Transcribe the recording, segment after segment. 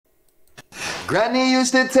Granny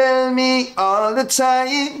used to tell me all the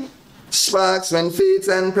time, sparks when faith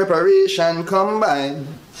and preparation combine.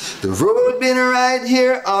 The road been right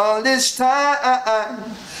here all this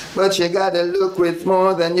time, but you gotta look with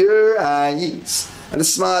more than your eyes. And the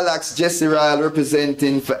small axe Jesse Ryle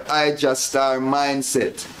representing for I Just Star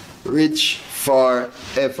Mindset, rich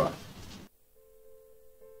forever.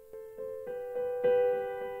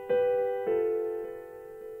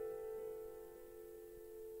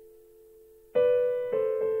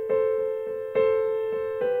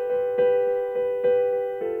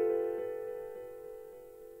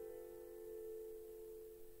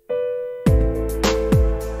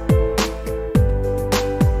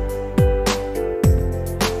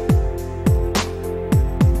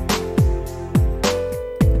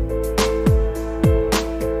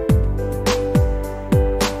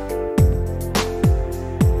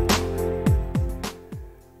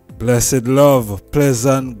 Blessed love,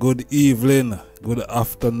 pleasant good evening, good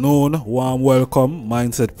afternoon, warm welcome,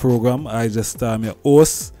 Mindset Program. I just am your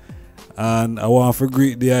host, and I want to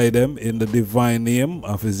greet the item in the divine name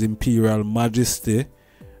of His Imperial Majesty,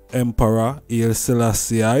 Emperor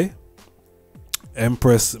Selassie,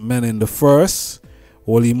 Empress Menin the First,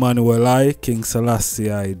 Holy Emmanuel I, King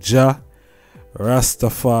Selassie I, Jah,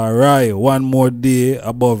 Rastafari. One more day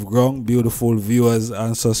above ground, beautiful viewers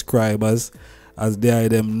and subscribers. As they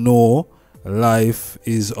them know, life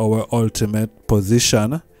is our ultimate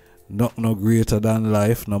position. Not no greater than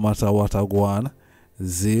life, no matter what I go on.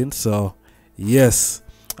 Zine. So yes,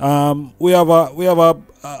 we have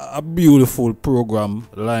a beautiful program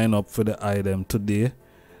lined up for the item today.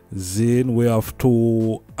 Zine, we have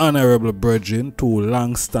two honorable brethren, two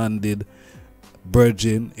long-standing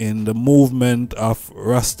brethren in the movement of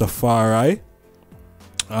Rastafari.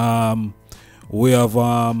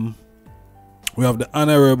 We have the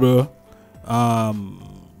Honorable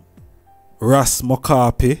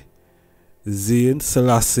Moqapi, Zine,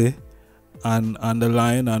 Selassie, and on the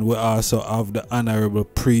line, and we also have the Honorable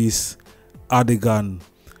Priest Adigun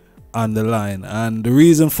on the line. And the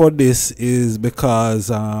reason for this is because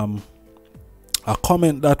a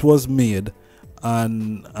comment that was made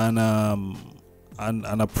and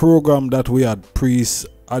a program that we had Priest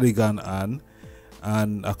Adigun on,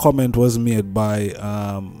 and a comment was made by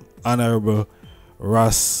Honorable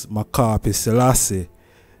Moqapi Selassie,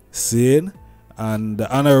 saying, and the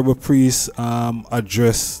Honorable Priest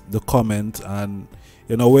addressed the comment, and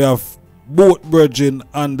we have both brethren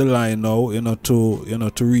on the line now, to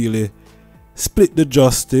really split the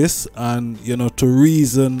justice and to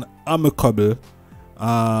reason amicable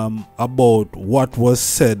about what was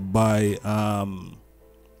said by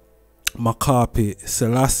Moqapi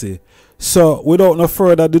Selassie. So without no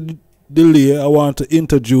further delay, I want to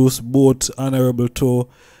introduce both honorable to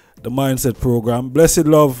the Mindset Program. Blessed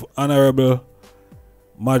love, Honorable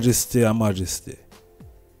Majesty and Majesty.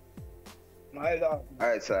 My love.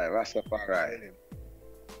 Alright, sir. Rastafari.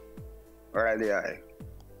 Alright,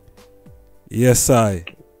 yes, I.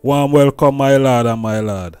 Warm welcome, my lord and my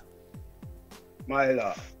lord. My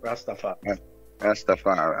love. Rastafari.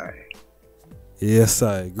 Rastafari. Yes,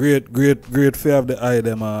 I. Great to have the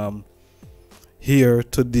item here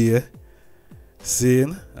today.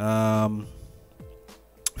 Seeing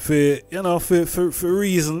for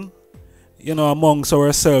reason amongst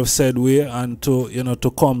ourselves said we, and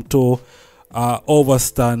to come to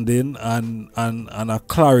understanding and a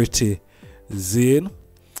clarity. Zane,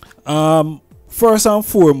 first and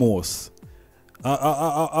foremost,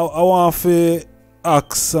 I want to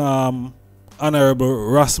ask Honorable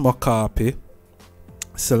Moqapi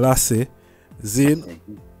Selassie, Zane,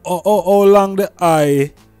 how long the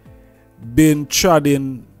I been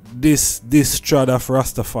treading this trad of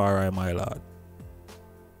Rastafari, my lord?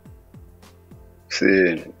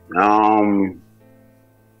 See,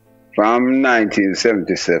 from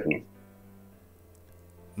 1977.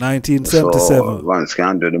 1977. So once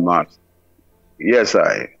can do the math. Yes,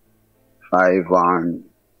 I 5 on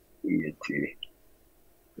 80.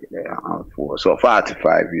 Yeah, 4. So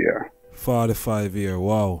 45 years. 45 years.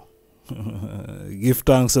 Wow. Give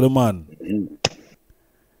thanks to the man.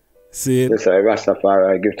 See, yes, I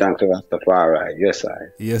Rastafari. Give thanks to Rastafari. Yes, I.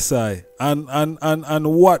 Yes, I. And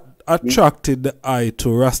what attracted the eye to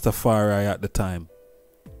Rastafari at the time?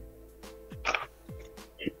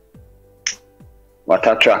 What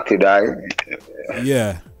attracted I?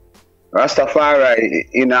 Yeah. Rastafari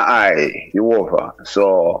in a eye, you over.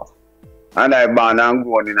 So, and I born and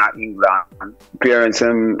grown in England. Parents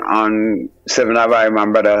and 7 of my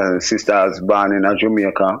brothers and sisters born in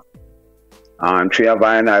Jamaica. And 3 of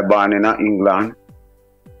I born in England.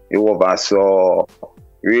 You over. So,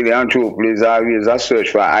 really and truthfully, it's always a search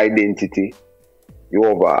for identity. you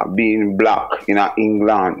over, being black in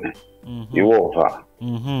England, you over,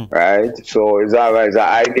 right? So it's always an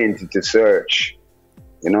identity search,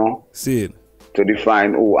 you know, See it. to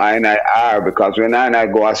define who I and I are, because when I and I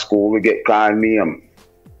go to school, we get called name.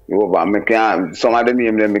 You over, me can't, some of the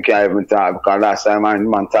name them me can't even talk, because last time I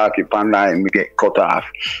man talk it online, me get cut off.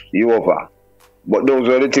 You over. But those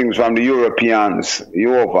are the things from the Europeans,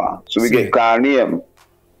 you over. So we get called name.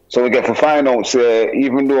 So we get to find out, say,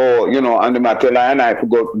 even though, you know, and them I tell I and I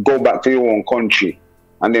go back to your own country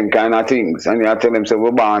and them kind of things. And I tell them, say,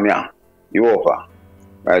 we're born here, you over.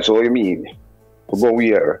 Right, so what you mean? To go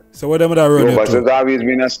where? So where them that run you to? So it's always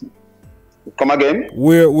been a... Come again?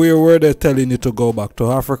 Where were they telling you to go back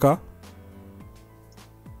to Africa?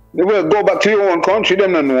 They will go back to your own country,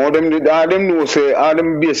 them don't know. Them know, say, all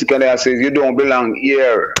them basically I say, you don't belong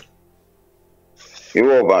here.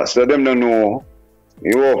 You over. So them don't know.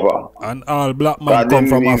 You over. And all black men come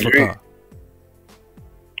from Africa.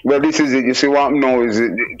 Well, this is it. You see what now is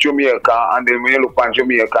Jamaica, and then when you look at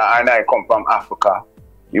Jamaica, and I come from Africa.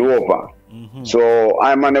 You over. So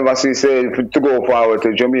I might never say to go forward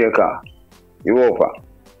to Jamaica. You over.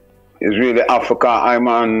 It's really Africa I'm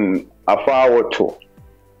on a forward to.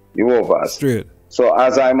 You over. Straight. So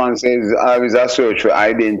as I man says, I was a search for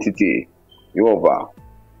identity. You over.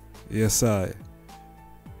 Yes, I.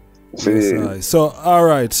 See? Yes, I. So all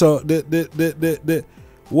right. So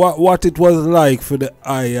what it was like for the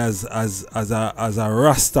I as a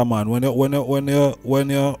Rasta man when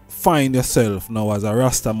you find yourself now as a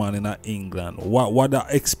Rasta man in England, what the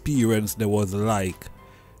experience there was like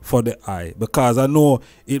for the I, because I know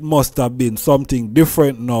it must have been something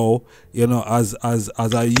different now, you know, as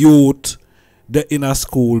a youth in a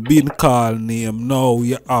school being called name. Now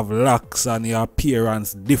you have locks and your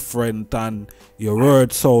appearance different and your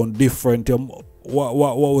words sound different. What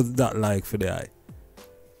was that like for the I?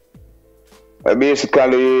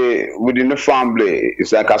 Basically, within the family,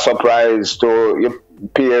 it's like a surprise to your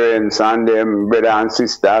parents and them brother and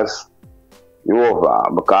sisters. You over,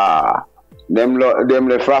 because them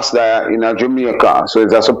the first in Jamaica, so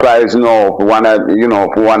it's a surprise now for one of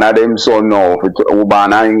them son now for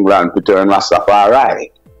born in England to turn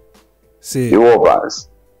Rastafari. See. You over.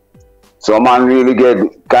 So man really get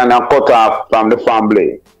kind of cut off from the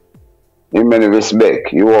family in many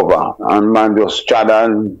respects. You over, and man just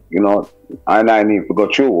chatting, you know. And I need to go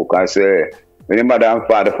through, because when the mother and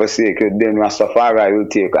father forsake you, then Rastafari will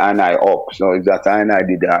take and I up. So it's that and I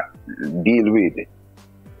did that deal with it.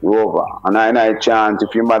 You over. And I chant,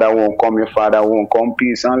 if your mother won't come, your father won't come,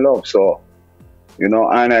 peace and love. So, you know,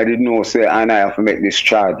 and I didn't know, say, and I have to make this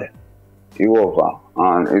child. You over.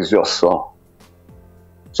 And it's just so.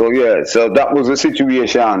 So yeah, so that was the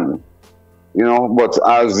situation. You know, but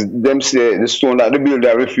as them say, the stone that the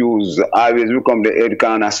builder refuse always become the head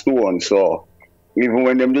kind of stone. So even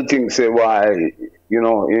when them the things say why, you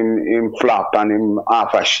know, him flap and him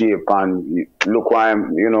half a shape and look why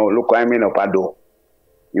I'm, you know, look why I'm in up a door.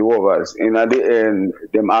 You over. In at the end,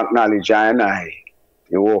 them acknowledge I and I.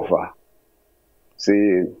 You over. See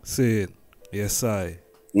it. See it. Yes, I.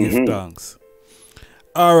 Give thanks.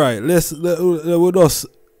 All right, let us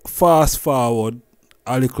fast forward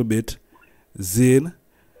a little bit. Zane,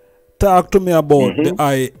 talk to me about the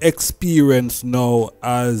I experience now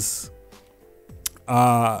as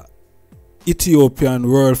a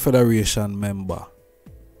Ethiopian World Federation member.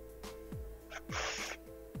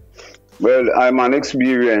 Well, I'm an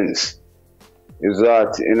experience is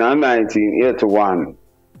that in 1981,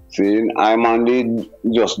 see, I'm did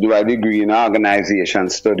just do a degree in organization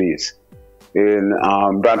studies in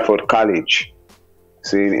Bradford College.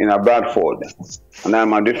 See, in a Bradford, and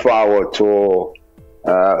I'm did forward to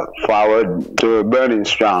Burning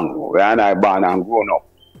Strong, where I born and grown up.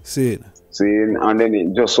 See, and then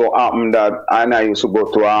it just so happened that I used to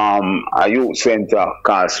go to a youth center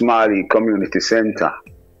called Smalley Community Center.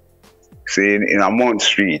 See, in a Mount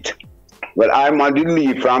Street. Well, I did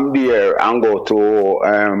leave from there and go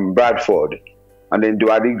to Bradford, and then do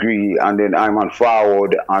a degree, and then I'm on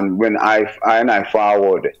forward, and when I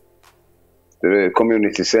forward the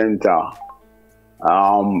community center,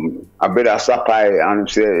 I better supply and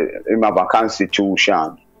say him have a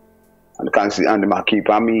constitution, and I keep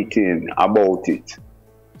a meeting about it.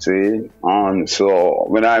 See, and so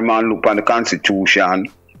when I look on the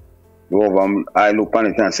constitution, I look on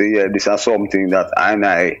it and say, yeah, this is something that I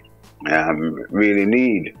really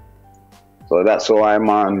need. So that's how I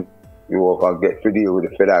get to deal with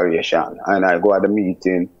the federation, and I go at the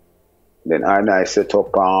meeting. Then I set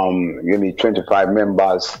up, you need 25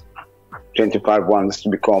 members, 25 ones to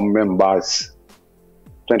become members,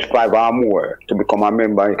 25 or more to become a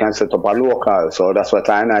member. You can set up a local. So that's what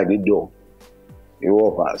I did do.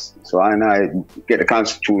 EWF. So I get the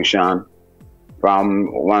constitution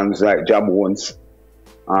from ones like Jabones,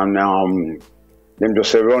 and them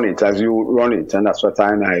just say run it as you run it, and that's what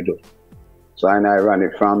I do. So I run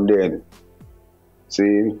it from then.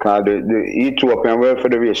 See, because the Ethiopian World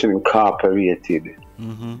Federation incorporated.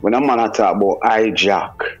 When a man talk about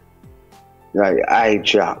hijack, like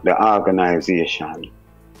hijack the organization,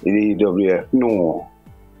 the EWF, no.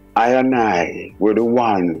 I and I were the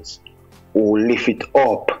ones who lift it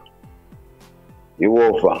up.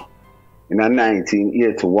 EWF in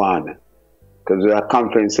 1981. Because we had a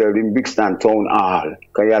conference held in Brixton Town Hall.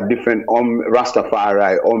 Because you had different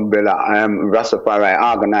Rastafari umbrella, Rastafari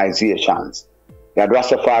organizations. You had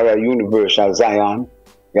Rastafari Universal Zion,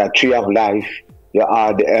 you had Tree of Life, you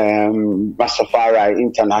had Rastafari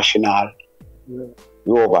International. You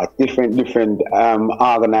have different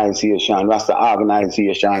organizations, Rasta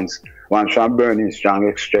organizations, one from Burning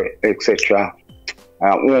Strong, etc.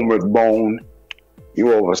 Homeward Bound.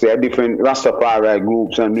 You obviously have different Rastafari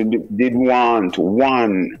groups, and they did want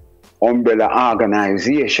one umbrella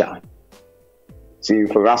organization. See,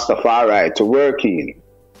 for Rastafari to work in.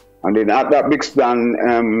 And then at that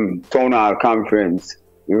Brixton Town Hall conference,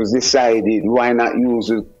 it was decided why not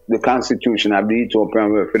use the constitution of the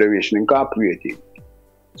Ethiopian World Federation Incorporated.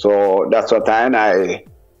 So that's what I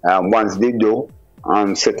once did do,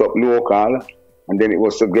 and set up local, and then it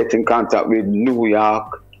was to get in contact with New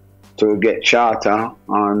York to get charter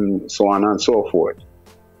and so on and so forth.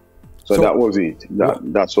 So that was it.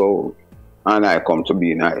 That's how and I come to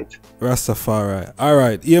be in it. Rastafari.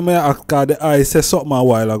 Alright, you may ask I said something a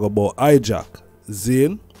while ago about hijack.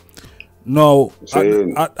 Zane. Now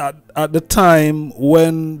at the time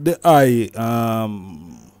when the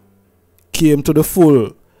came to the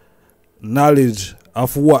full knowledge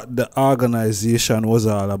of what the organization was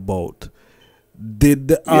all about, did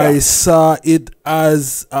the I saw it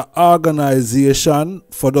as an organization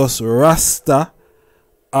for those Rasta,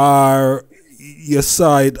 or you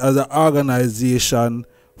saw it as an organization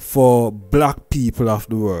for black people of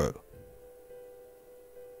the world?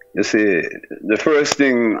 You see, the first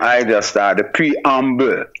thing I just started, the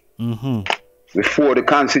preamble, before the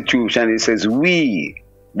Constitution, it says, we,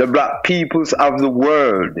 the black peoples of the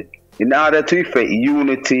world, in order to effect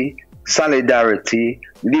unity, solidarity,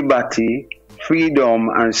 liberty, freedom,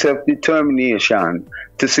 and self-determination,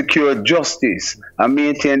 to secure justice and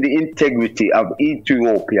maintain the integrity of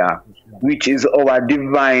Ethiopia, which is our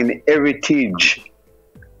divine heritage,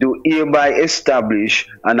 do hereby establish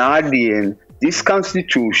and ordain this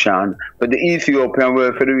constitution for the Ethiopian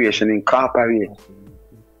World Federation Incorporated.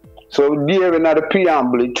 So there in the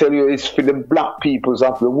preamble, it tell you it's for the black peoples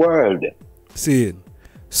of the world. See,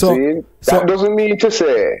 that doesn't mean to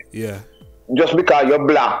say, just because you're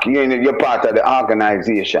black, you're part of the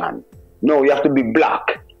organization. No, you have to be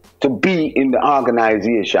black to be in the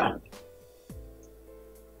organization.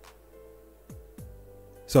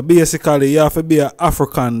 So basically, you have to be an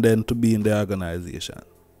African then to be in the organization.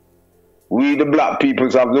 We, the black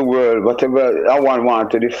peoples of the world, whatever I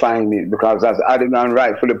want to define it, because as Adigun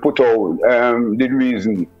rightfully put out the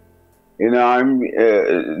reason,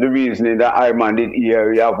 the reasoning that I man did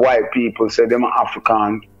here, you have white people say them are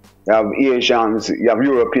African, you have Asians, you have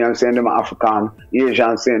Europeans saying them are African,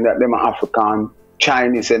 Asians saying that them are African,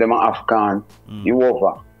 Chinese say them are African, you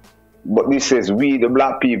over. But this says we, the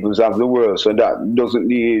black peoples of the world, so that doesn't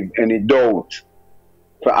need any doubt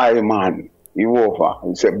for I man. You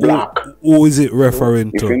over. It's a black. Who is it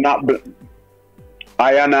referring if to? You're not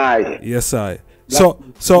I and I. Yes, I. So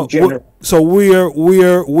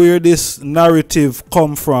where this narrative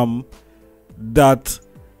come from that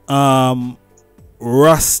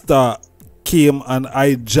Rasta came and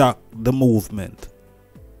hijacked the movement?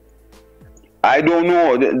 I don't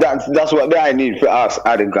know. That's what I need for us,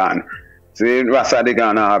 Adigun. See, Rasta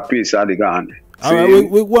Adigun or Priest Adigun.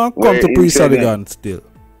 Alright, we want to come to Priest Adigun still.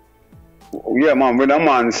 Yeah, man, when a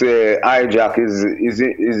man say hijack is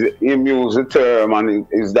him use the term, and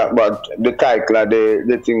is that what the title of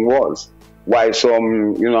the thing was? Why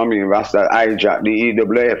some, you know what I mean, Rasta hijack the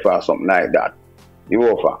EWF or something like that. You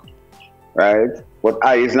offer. Right? But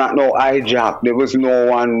it's not no hijack. There was no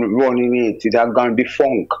one running it. It had gone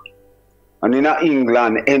defunct. And in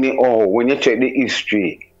England, anyhow, when you check the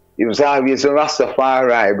history, it was always a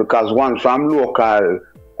Rastafari, because one from local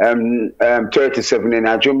 37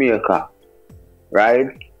 in Jamaica, right?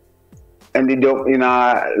 Ended up in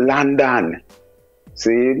London,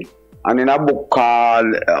 see? And in a book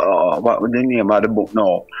called, what was the name of the book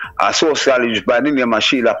now? A sociologist by the name of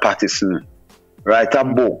Sheila Patterson, write a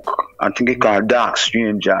book, I think it's called Dark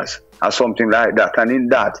Strangers, or something like that. And in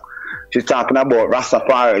that, She's talking about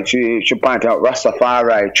Rastafari. She pointed out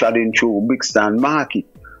Rastafari trading through Brixton Market.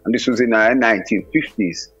 And this was in the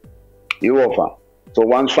 1950s. You over. So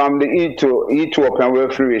once from the Ethiopian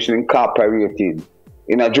World Federation Incorporated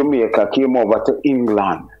in Jamaica came over to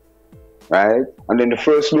England. Right? And then the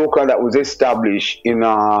first local that was established in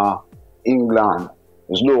England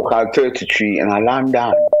was local 33 in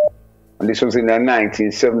London. And this was in the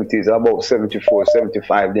 1970s, about 74,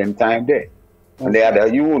 75, them time there. And they had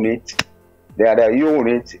a unit. They had a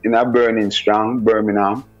unit in a Burning Strong,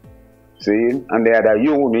 Birmingham. See? And they had a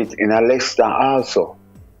unit in a Leicester also.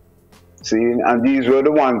 See? And these were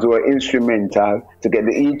the ones who were instrumental to get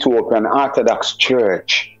the Ethiopian Orthodox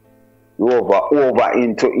Church over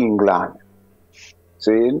into England.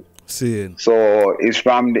 See? So it's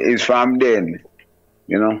from then,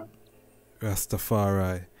 you know.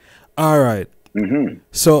 Rastafari. All right.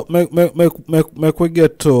 So make we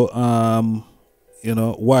get to you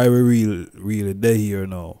know, why we really there here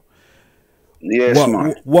now. Yes,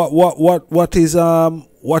 man. What is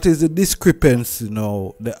the discrepancy, you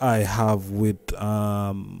know, that I have with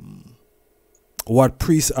what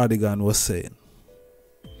Priest Adigun was saying?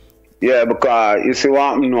 Yeah, because you see what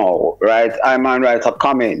I know, right? I man write a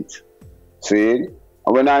comment. See? And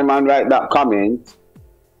when I man write that comment,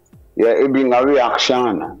 yeah, it bring a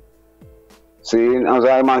reaction. See? As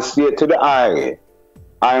I man say to the eye,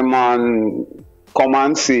 I man come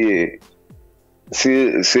and see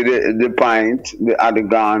the point, the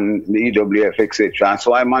Adigun, the EWF, etc.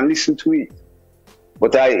 So I man listen to it.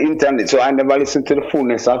 But I intended, so I never listen to the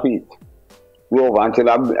fullness of it. Over until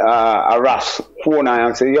I rush phone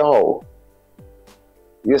and say, yo,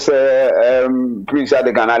 you say Priest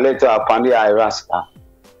Adigun, I let up on the rasta.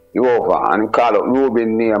 You over and call up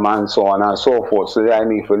Ruben name and so on and so forth. So I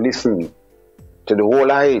need to listen to the whole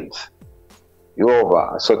of it. You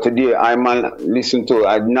over. So today I man listen to,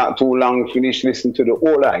 I not too long finish listening to the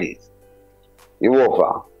whole of it. You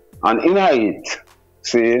over. And in it,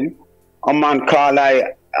 see, a man call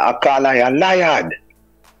I a liar.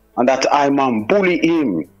 And that I man bully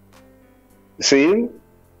him. See?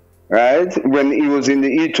 Right? When he was in the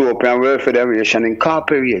Ethiopian World Federation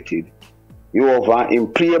Incorporated. You over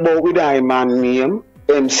him play about with I man name,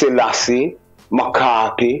 Selassie,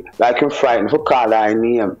 Moqapi, like him frightened for call I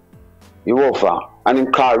name. You over. And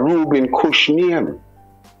him call Ruben Kush name.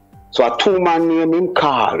 So a two-man name him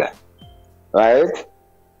call. Right?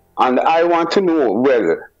 And I want to know,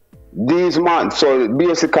 well, these man, so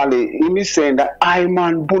basically, him is saying that I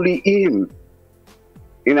man bully him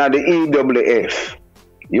in the EWF.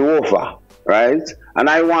 You over, right? And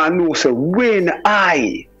I want to know, so when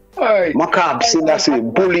Moqapi Selassie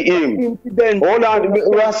bully him. Hold on,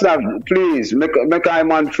 Rasta, please, make I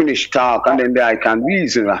man finish talk and then I can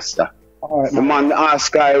reason, Rasta. Right, the man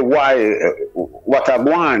ask I why, what I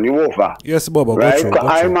want, you over. Yes, Bobo, right?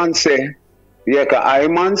 I man say, yeah, I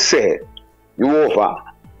man say, you over.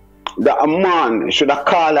 That a man should have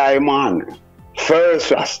called a man first,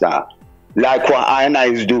 Rasta, like what I and I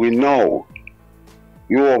is doing now.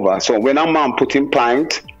 You over. So when a man put in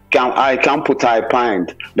pint, I can put I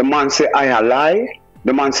pint. The man say I a lie.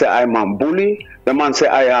 The man say I man bully. The man say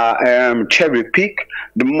I cherry pick.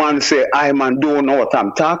 The man say I man don't know what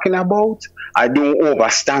I'm talking about. I don't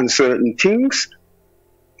understand certain things.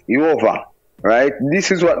 You over. Right?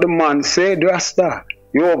 This is what the man said, Rasta.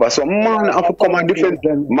 You over. So man have to come and defend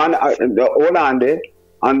man hold on there.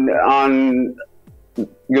 And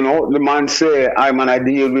you know, the man say I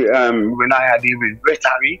deal with when I deal with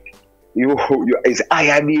rhetoric, is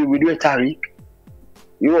I deal with rhetoric.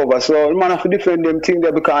 You over. So the man have to defend them things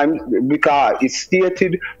there because it's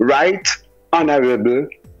stated right, honorable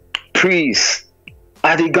Priest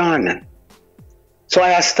Adigun. So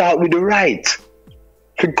I start with the right.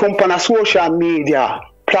 To come on a social media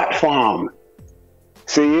platform.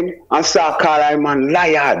 See, and start calling man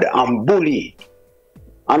liar and bully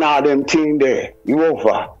and all them things there. You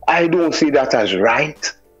over. I don't see that as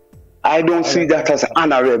right. I don't see that as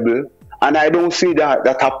honorable, and I don't see that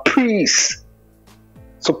a priest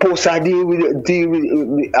supposed to deal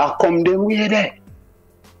with come them way there.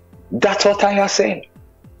 That's what I say.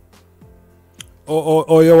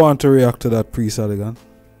 Or you want to react to that, Priest Adigun?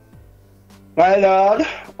 My lord,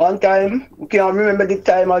 one time, you can't remember the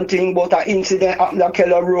time and thing, but an incident happened at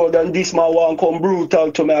Keller Road and this man want come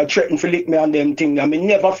brutal to me and threaten to lick me and them thing. I mean,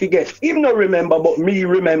 never forget. Him not remember, but me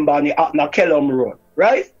remember and it happened at Keller Road,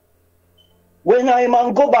 right? When I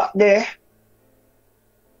man go back there,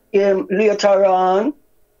 later on,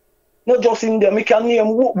 not just in there, I can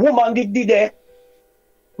name woman did there,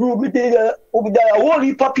 Ruby did there, over there, a whole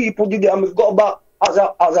heap of people did there, and I go back as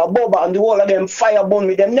a Bobo and the whole of them fire burn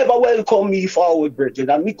me, them never welcome me forward, brethren.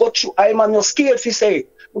 And me go through, I'm not scared to say,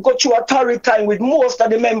 we go through a torrid time with most of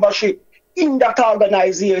the membership in that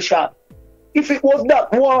organization. If it was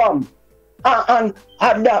that warm and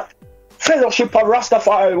had that fellowship of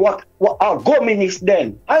Rastafari, what our communist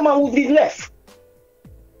then, I'm a who did left.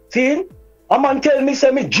 See? A man tell me,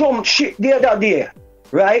 say me jump ship the other day,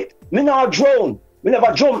 right? Me not drown. Me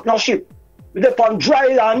never jump no ship. Me dey on dry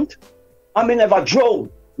land and me never drown,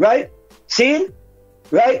 right? See?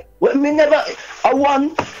 Right? Well, me never, I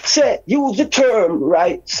want say, use the term,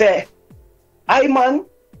 right? Say,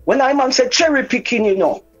 when I man say cherry picking, you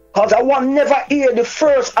know, because I want never hear the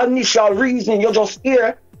first initial reason. You just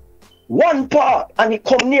hear one part and it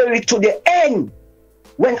come nearly to the end.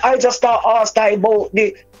 When I just start asking about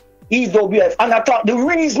the EWF, and I thought the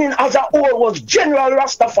reasoning as a whole was General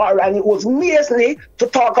Rastafari, and it was mainly to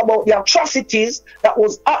talk about the atrocities that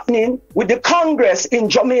was happening with the Congress in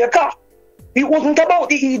Jamaica. It wasn't about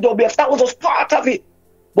the EWF, that was just part of it.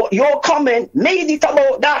 But your comment made it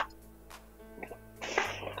about that.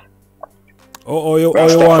 You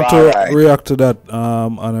want to react to that,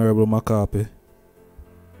 Honorable Moqapi?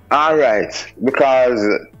 All right, because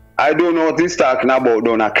I don't know what he's talking about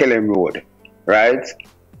down at Kelly Road, right?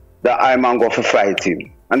 That I man go to fight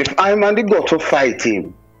him. And if I man did go to fight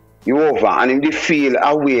him, you over, and him they feel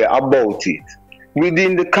aware about it.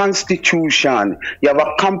 Within the Constitution, you have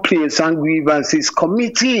a Complaints and Grievances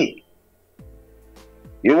Committee.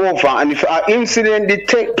 You over, and if an incident did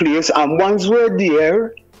take place and once we're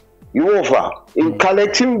there, you over, in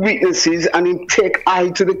collecting witnesses and in take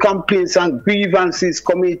eye to the Complaints and Grievances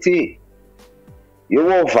Committee.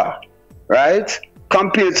 You over, right?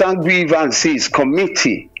 Complaints and Grievances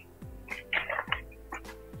Committee.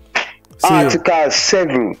 Article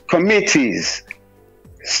 7, committees,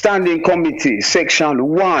 standing committee, section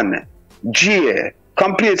 1, G,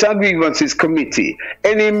 Complaints and Grievances Committee.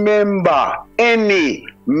 Any member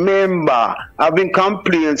having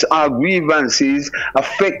complaints or grievances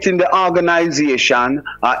affecting the organization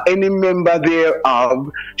or any member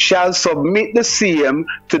thereof shall submit the same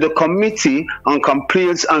to the Committee on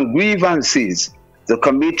Complaints and Grievances. The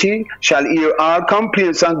committee shall hear all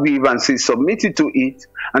complaints and grievances submitted to it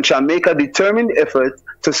and shall make a determined effort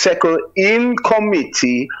to settle in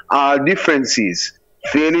committee all differences.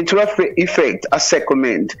 Failing to effect a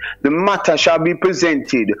settlement, the matter shall be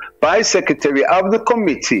presented by Secretary of the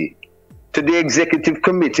Committee to the Executive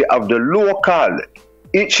Committee of the local.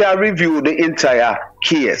 It shall review the entire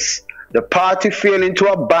case. The party failing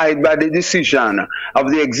to abide by the decision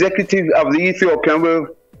of the Executive of the Ethiopian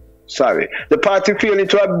the party failing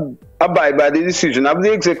to abide by the decision of the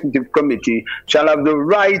Executive Committee shall have the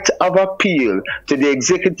right of appeal to the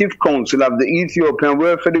Executive Council of the Ethiopian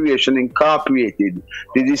World Federation Incorporated.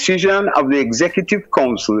 The decision of the Executive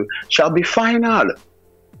Council shall be final.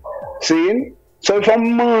 See? So if a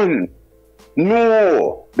man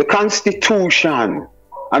know the Constitution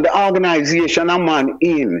and the organization a man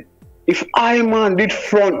in, if I man did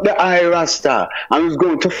front the I Rasta and was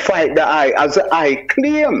going to fight the I as the I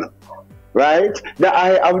claim, right, that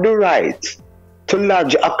I have the right to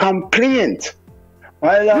lodge a complaint.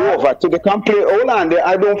 Over to the complaint. Hold on there,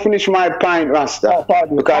 I don't finish my point, Rasta.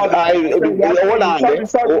 Hold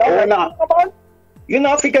on. You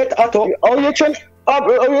not forget at all. You're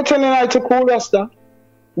telling I to cool, Rasta?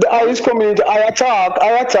 The eye is coming into I attack,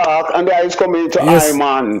 and the eye is coming into I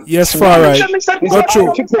man. Yes, far right. Got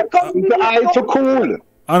you. The eye to cool.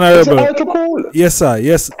 Honorable. It's eye to cool. Yes, sir.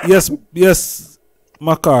 Yes.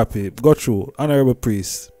 Moqapi, got you. Honorable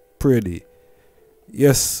priest, pretty.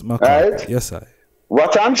 Yes, Moqapi. Right? Yes, sir.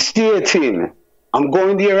 What I'm stating, I'm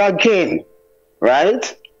going there again,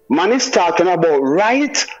 right? Man is talking about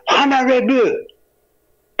right honorable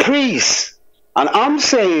priest. And I'm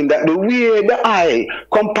saying that the way the I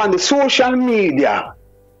come on the social media,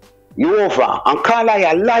 you over, and call I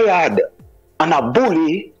a liar and a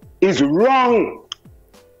bully is wrong.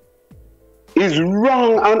 Is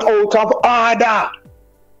wrong and out of order.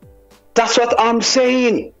 That's what I'm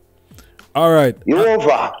saying. All right. You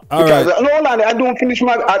over. Because I don't finish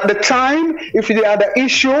my at the time. If they had an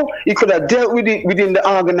issue, he could have dealt with it within the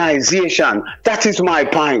organization. That is my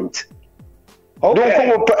point.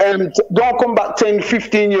 Okay. Don't come back 10,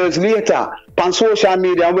 15 years later on social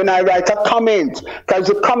media when I write a comment. Because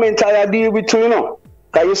the comment I deal with, you know.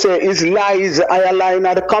 Because you say it's lies, I line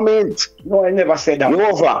at the comment. No, I never said that. You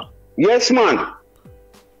over. Yes, man.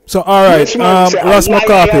 So, all right. Yes, Ras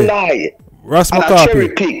Moqapi. Ras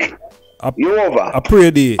Moqapi. You over. I pray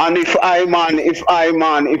thee. And if I man,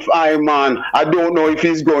 I don't know if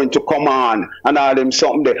he's going to come on and add him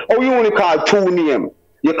something there. Oh, you only call two names.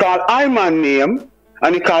 You call I man name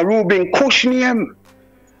and he call Ruben Kush name.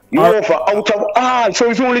 You over out of all, so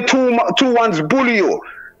it's only two ones bully you.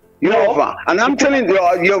 You over. And I'm telling you,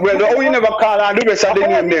 you never call and the rest of the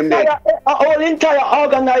name them there. Our entire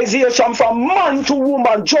organization from man to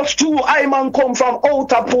woman, just two I man come from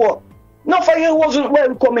outer poor. Not for you wasn't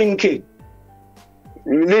welcoming, kid.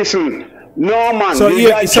 Listen. No man, so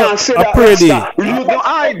yeah, so the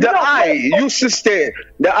I used to stay.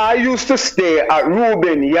 The I used to stay at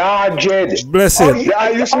Ruben Yard, Jed. Bless it. The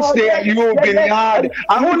I used to stay at Ruben Yard.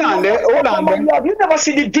 And hold on there. You never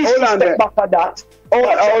see the disrespect back for that.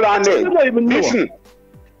 Hold on there. Listen,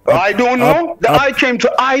 I don't know. The I came to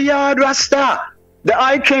I Yard, Rasta. The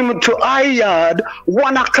I came to I Yard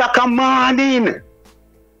 1 o'clock a morning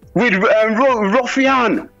with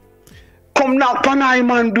Ruffian. Come knock on I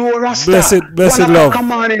man do Rasta. Blessed love.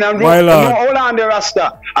 Come on in and my Lord. No, hold on the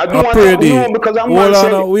Rasta. I don't want to know because I'm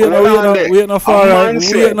we ain't no far right.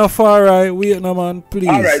 We ain't no far right. We ain't no man, please.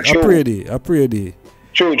 All right, I pray thee.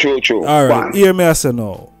 True. All right, hear me I say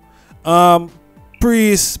now.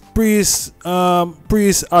 Priest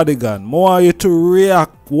Adigun, I want you to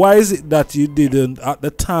react. Why is it that you didn't at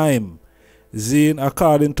the time? Zine,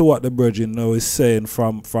 according to what the Virgin now is saying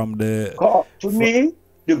from the me.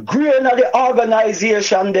 The grain of the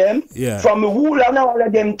organization them, from the wool and all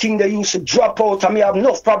of them things they used to drop out and me have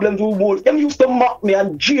enough problems with wool. Them used to mock me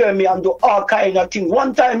and jeer me and do all kind of things.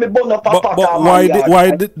 One time me burn up a pack. But why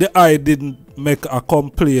the I didn't make a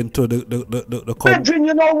complaint to the company?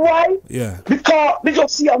 You know why? Yeah. Because we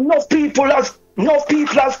just see enough people as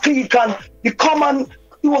speak and the common.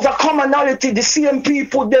 It was a commonality. The same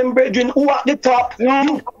people, them brethren who at the top, you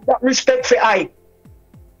have that respect for I.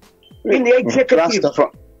 In the executive.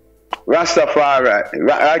 Rastafari,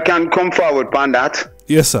 I can come forward on that.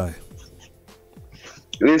 Yes, I.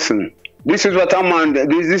 Listen, this is what a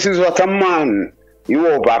man you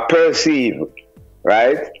over perceive,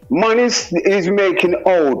 right? Man is making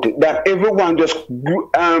out that everyone just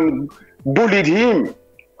bullied him.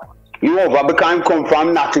 You over because he come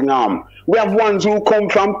from Nottingham. We have ones who come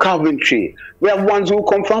from Coventry. We have ones who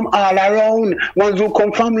come from all around. Ones who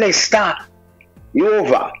come from Leicester. You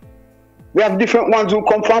over. We have different ones who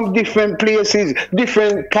come from different places,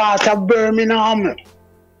 different parts of Birmingham.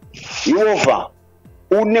 You over.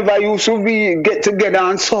 Who never used to get together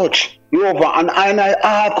and such. You over. And I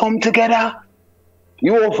all come together.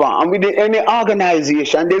 You over. And with any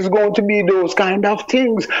organization, there's going to be those kind of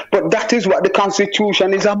things. But that is what the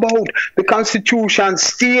Constitution is about. The Constitution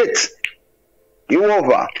states. You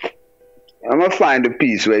over. I'm going to find the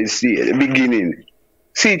piece where you see it, the beginning.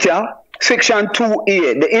 See it here? Section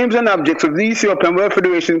 2A, the aims and objects of the Ethiopian World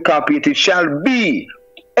Federation Incorporated shall be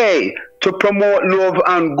A, to promote love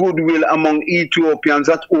and goodwill among Ethiopians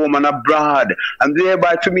at home and abroad, and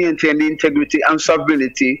thereby to maintain the integrity and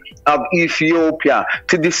sovereignty of Ethiopia,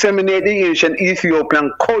 to disseminate the ancient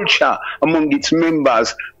Ethiopian culture among its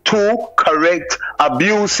members, to correct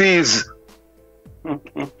abuses.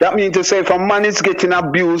 That means to say if a man is getting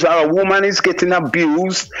abused or a woman is getting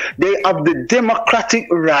abused, they have the democratic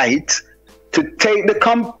right to take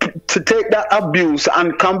that abuse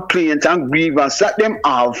and complaint and grievance that them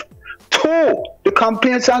have to the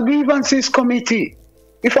Complaints and Grievances Committee.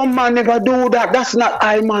 If a man never do that, that's not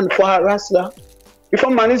I man for a Rasta. If a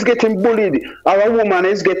man is getting bullied or a woman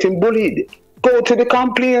is getting bullied, go to the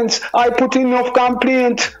complaints. I put enough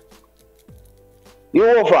complaint. You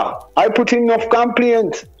over. I put enough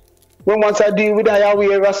complaint. When once I deal with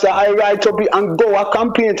Yahweh Rasta, I write up and go a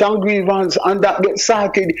complaint and grievance, and that gets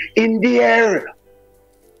sorted in the air.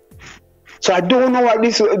 So I don't know what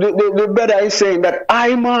the brother is saying, that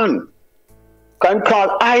I man can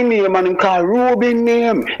call I name and call Ruben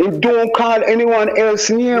name. And don't call anyone else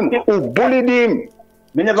name who bullied him.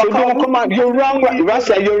 So don't come on. You're wrong,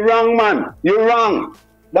 Rasta. You're wrong, man. You're wrong.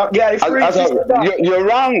 That guy is you're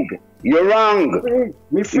wrong. You're wrong.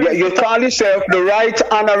 You call yourself the right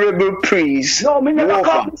honorable priest. No, me never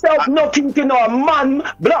call myself nothing to no man.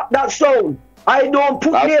 Block that sound. I don't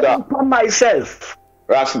put labels upon myself.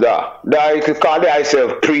 Rasta, you can call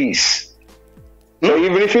yourself priest. So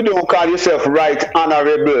even if you don't call yourself right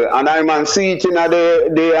honorable, and I'm on seat in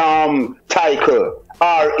the title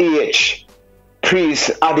RH,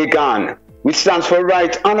 priest Adigun, which stands for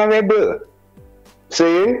right honorable.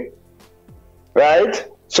 See? Right?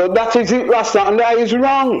 So that is it, Rasta, and that is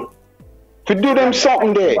wrong. If you do them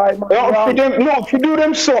something there, if you do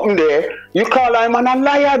them something there, you call I man a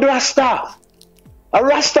liar, Rasta. A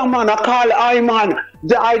Rasta man, I call I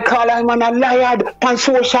man a liar on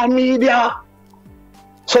social media.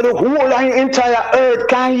 So the whole entire earth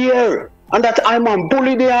can hear. And that I man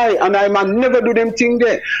bully the eye, and I man never do them thing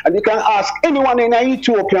there. And you can ask anyone in the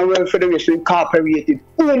Ethiopian World Federation Incorporated,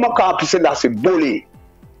 who Moqapi Selassie bully?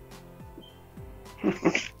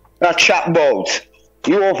 That chat about.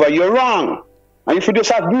 You're wrong. And if you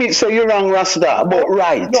just admit, say you're wrong, Rasta, about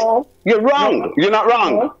right. No. You're wrong. No. You're not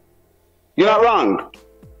wrong. No. You're not wrong.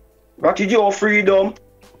 What is your freedom?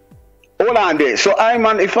 Hold on there. So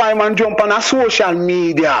if I man jump on a social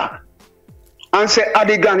media and say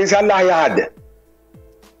Adigun is a liar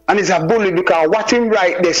and he's a bully because what him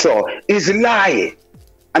right there so is lie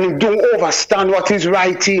and he don't understand what he's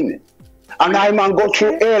writing. And I man go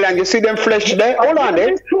through hell and you see them flesh there. Hold on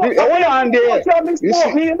there. Hold on there.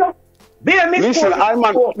 Listen, I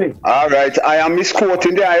man. All right, I am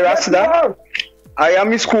misquoting the eye, Rasta. I am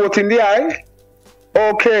misquoting the eye.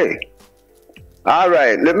 Okay. All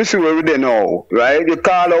right, let me see where we there now. Right, you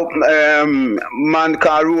call out man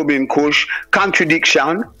called Robin Kush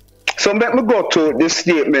contradiction. So let me go to the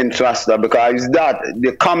statement, Rasta, because that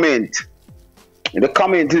the comment. The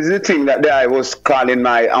comment is the thing that I was calling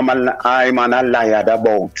I'm a liar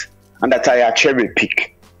about, and that I a cherry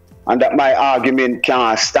pick, and that my argument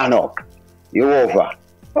can't stand up. You over,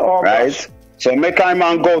 right? Gosh. So make I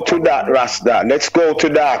man go to that, Rasta. Let's go to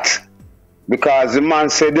that. Because the man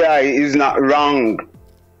said the eye is not wrong.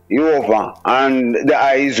 You over. And the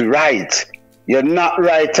eye is right. You're not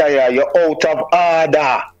right here. You're out of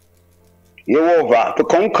order. You over. To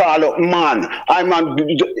come call up man. I man,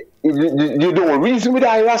 you don't reason with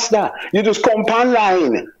the Rasta. You just come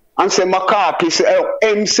online and say Moqapi,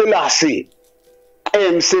 say Selassie.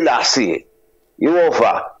 Selassie. You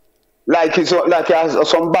over. Like it's like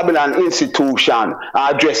some Babylon institution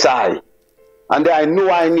address I. And I know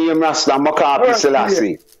I name Rasta Moqapi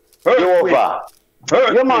Selassie. You over.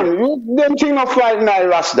 Yeah, man, them thing of fighting I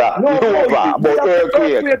Rasta. No, you over. But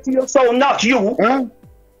earthquake. So not you.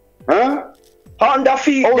 Huh? Under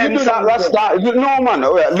feet. Oh, you do that Rasta. No, man.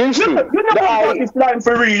 Listen. You're not come to this line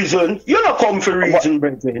for reason. You don't come for reason,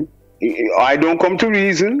 Brenton. I don't come to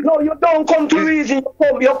reason. No, you don't come to reason.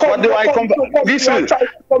 You come. What do I come to? Listen.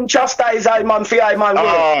 Come chastise I man for I man.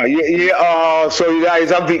 So that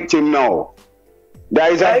is a victim now.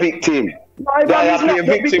 That is a victim. That is a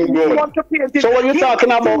victim role. So what are you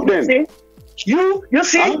talking about then? You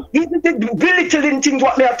see, these are the belittling things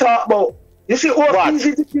what they are talking about. You see, all these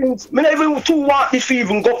are the things. I never even want this to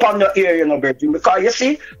even go up on the area, because you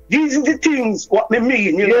see, these are the things what me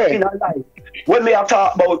mean, in a life. When we are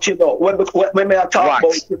talking about, when we are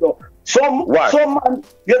talking about, some man,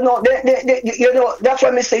 that's why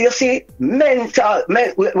I say, you see, when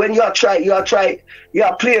you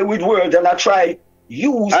are play with words and I try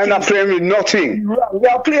use. I'm not playing with nothing. You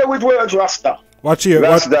are play with words, Rasta. Watch here.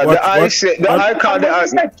 I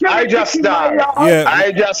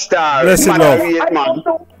just start. Blessed love.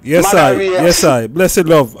 Yes, I. Blessed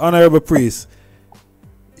love. Honorable priest.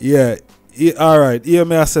 Yeah. Alright. Here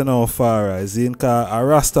me I say now Farah. Zin ka a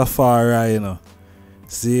Rastafari, you know.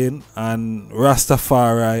 Zin and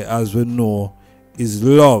Rastafari, as we know, is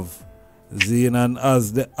love. Zin, and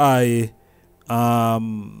as the I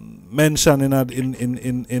mentioned in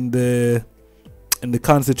the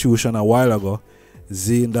Constitution a while ago,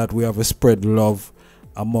 Zin, that we have a spread love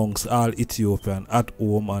amongst all Ethiopian at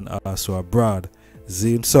home and also abroad.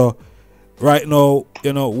 Zin, so right now,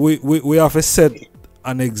 we have a set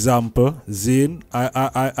an example. Zin,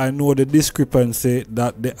 I know the discrepancy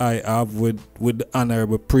that I have with the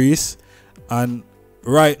honorable priest, and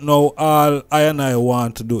right now all I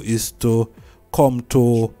want to do is to come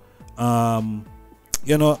to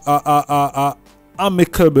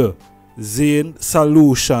amicable Zin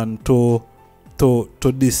solution to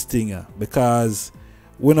this thing, because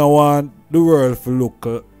we don't want the world to look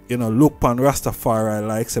on Rastafari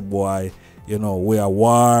like say boy, we are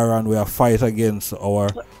war and we are fight against our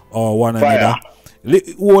one another.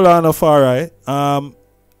 Hold on, Farai.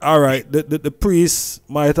 Alright, the priest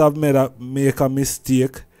might have make a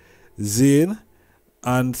mistake, Zin,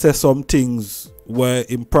 and say some things where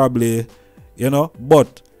him probably,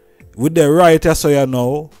 but with the right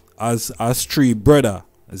so as three brother,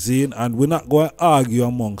 Zin, and we're not going to argue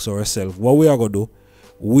amongst ourselves. What we are going to do,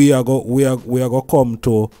 we are going to come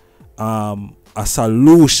to a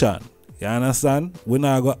solution. You understand? We're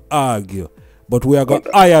not going to argue, but we are going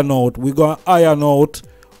to iron out. We're going to iron out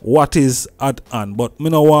what is at hand. But me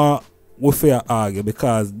no want we fair argue,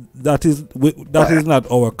 because that is not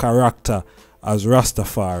our character as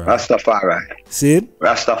Rastafari. See?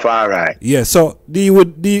 Rastafari. Yeah, so deal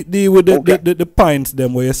with the points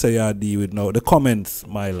them where you say you deal with now. The comments,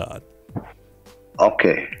 my lord.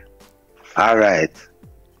 Okay. Alright.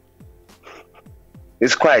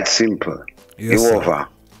 It's quite simple. Yes, over.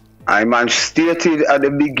 I man stated at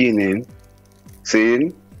the beginning,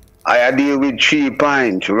 saying, I deal with 3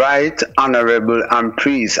 points, right, honorable, and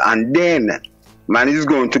priest. And then, man is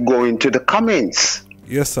going to go into the comments.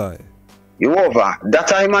 Yes, I. You over.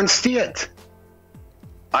 That I man state.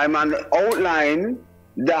 I man outline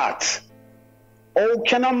that. How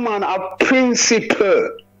can a man a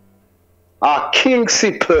principle, a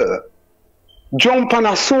kingsiple, jump on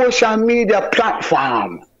a social media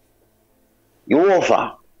platform, you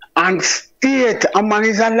over, and state a man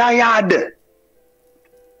is a liar?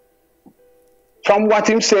 From what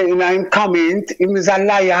him saying in him comment, him is a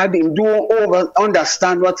liar, him don't over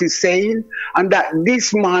understand what he's saying, and that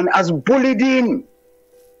this man has bullied him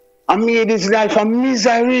and made his life a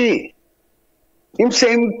misery. Him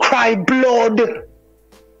say him cry blood.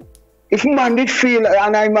 If man did feel,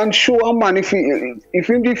 and I'm unsure man, if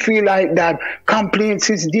him did feel like that, complaints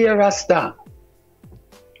is dear rasta.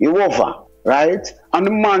 You over, right? And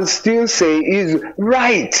the man still say is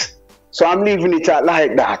right. So I'm leaving it at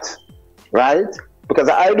like that. Right? Because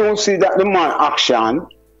I don't see that the man action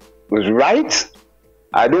was right.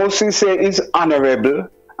 I don't see say it's honorable.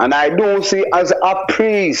 And I don't see as a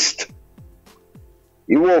priest,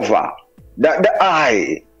 you over, that the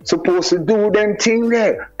I supposed to do them thing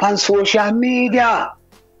there on social media.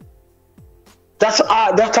 That's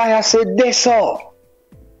I said this so.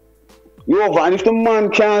 You over, and if the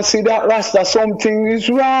man can't see that rasta, something is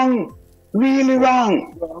wrong. Really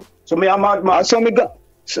wrong. So me I'm mad. So me go.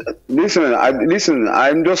 Listen,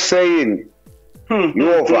 I'm just saying,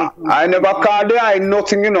 you over. I never called the eye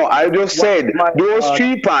nothing, you know. I just said those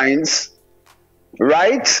 3 points,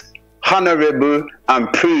 right, honorable,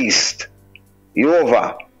 and priest. You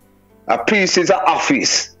over. A priest is an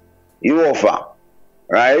office. You over,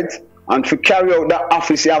 right? And to carry out that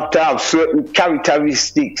office, you have to have certain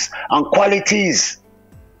characteristics and qualities.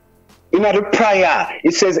 In the prayer,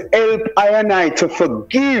 it says, help I and I to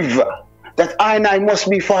forgive. That I and I must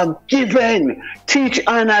be forgiven. Teach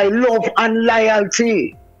I and I love and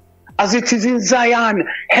loyalty. As it is in Zion,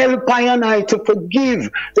 help I and I to forgive.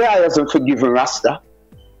 The eye hasn't forgiven Rasta.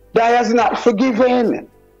 The eye has not forgiven.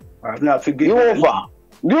 I have not forgiven. You over.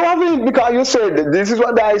 You haven't, because you said, this is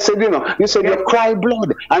what the eye said, you know. You said you cry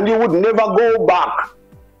blood and you would never go back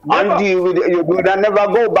and deal with it. You would never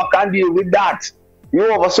go back and deal with that. You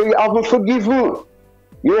over, so you haven't forgiven.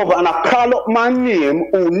 You over, and I call up my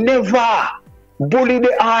name who never bully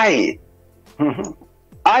the eye.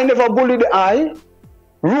 I never bully the eye.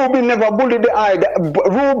 Ruben never bullied the eye.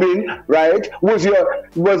 Ruben, right, was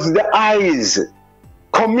the eyes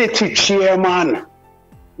committee chairman.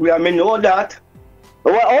 We have know that.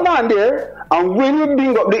 Well, hold on there. And when you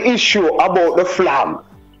bring up the issue about the flag,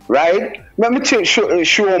 right? Let me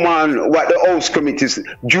show man what the house committee's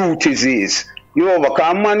duties is. You over,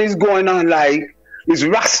 because man is going on like it's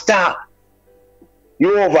Rasta.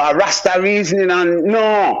 You over Rasta reasoning and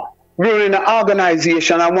no, running an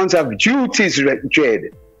organization and want to have duties,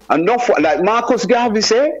 Jed. And not for, like Marcus Garvey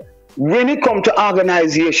said, when it comes to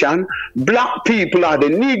organization, black people are the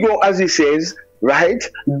Negro, as he says, right?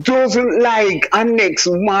 Doesn't like a next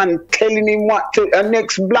man telling him what to, a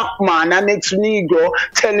next black man, a next Negro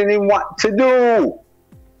telling him what to do.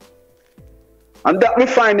 And that we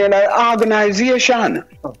find in an organization.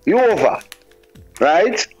 You over.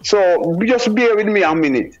 Right? So just bear with me a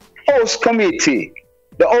minute. House committee.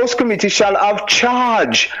 The house committee shall have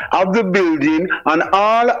charge of the building and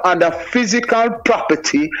all other physical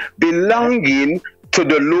property belonging to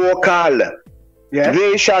the local. Yes.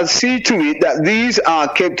 They shall see to it that these are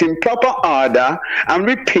kept in proper order and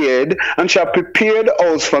repaired, and shall prepare the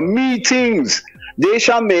house for meetings. They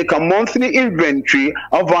shall make a monthly inventory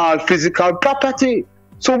of all physical property.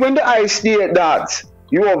 So when the I state that,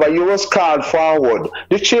 you was called forward.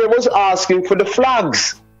 The chair was asking for the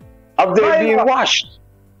flags. Have they been washed?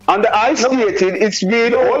 And the I stated it's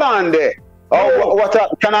been hold on there.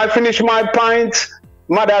 Oh, can I finish my point,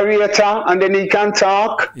 moderator, and then he can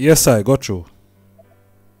talk? Yes, I got you.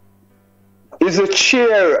 Is the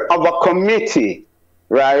chair of a committee,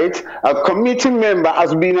 right? A committee member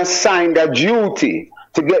has been assigned a duty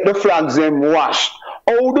to get the flags them washed.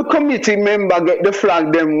 How the committee member get the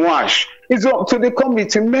flag them washed is up to the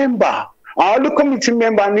committee member. All the committee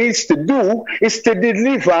member needs to do is to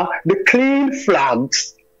deliver the clean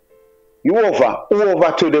flags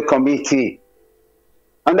over to the committee.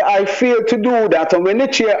 And I failed to do that. And when the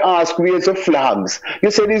chair asked where's the flags,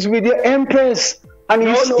 you said it's with your empress. And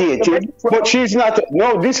you stated, but she's not.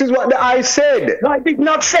 No, this is what the I said. No, I did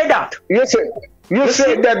not say that. You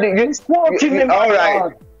said that. All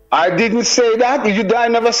right. I didn't say that. I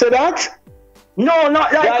never said that. No,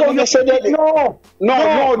 not like how you said that.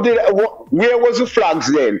 Where was the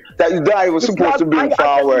flags then? That I was supposed to bring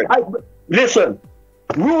forward. Listen,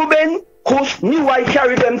 Ruben Kush knew I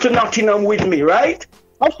carried them to Nottingham with me, right?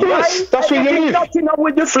 Of course, right? That's where you live. Nottingham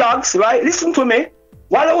with the flags, right? Listen to me.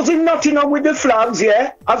 While I was in Nottingham with the flags,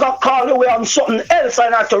 yeah, I got called away on something else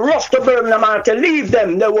and I had to rush to Birmingham and to leave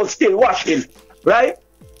them. They were still washing, right?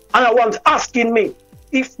 And I was asking me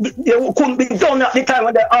if they couldn't be done at the time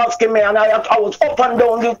when they're asking me, and I was up and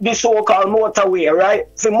down the so-called motorway, right?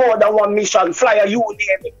 For more than one mission, flyer, you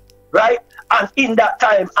name it, right? And in that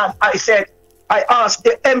time, and I asked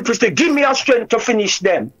the Empress to give me a strength to finish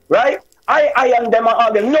them, right? I and them and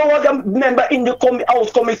all them. No other member in the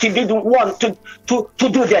house committee didn't want to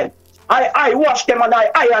do them. I washed them and I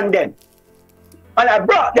ironed them. And I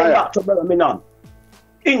brought them back to Birmingham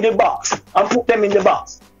in the box and put them in the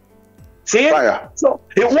box. See? So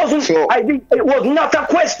it wasn't it was not a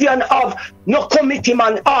question of no committee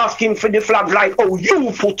man asking for the flag like how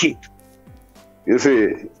you put it. You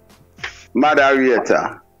see,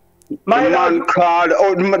 moderator. The man called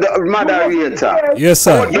the moderator. Yes,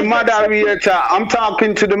 sir. The moderator. I'm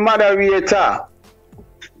talking to the moderator.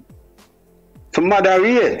 To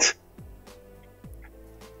moderate.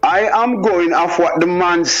 I am going off what the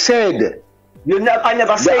man said. I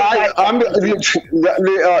never said that.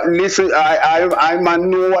 Listen, I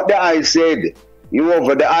know what the I said.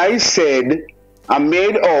 I said, I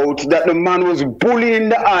made out that the man was bullying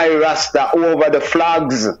the rasta over the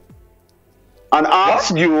flags. And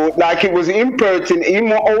asked you, like it was impertinent,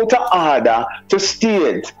 even out of order, to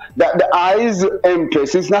state that the I's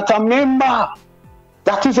Empress is not a member.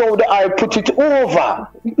 That is how I put it over.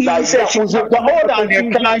 Like that was hold on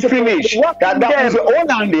there, can I finish? Hold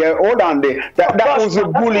on there. That was a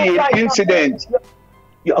bullying incident.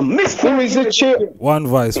 You Who is the chair? One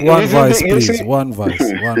voice, please. One voice.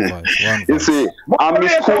 You see, I'm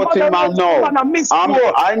misquoting man now.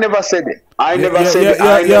 I never said it. I never said it.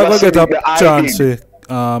 Yeah, go get a chance to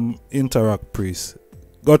interact, priest.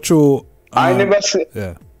 Go through. I never said.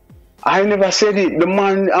 Yeah. I never said it. The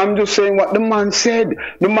man. I'm just saying what the man said.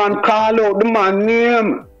 The man called out the man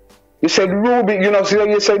name. He said Ruben. You know, so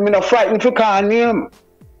you said me not frightened to call name,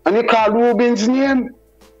 and he called Ruben's name.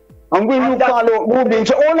 And when you call out Ruben,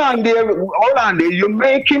 so hold on there, you're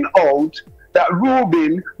making out that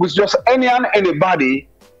Ruben was just any and anybody,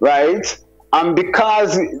 right? And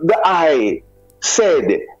because the I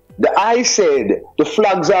said the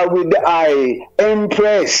flags are with the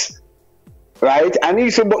Empress, right? And he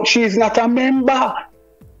said, but she's not a member.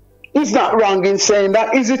 He's not wrong in saying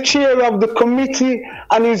that. He's the chair of the committee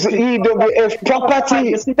and he's EWF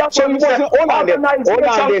property. So he wasn't, hold on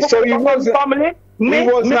there. So he wasn't. He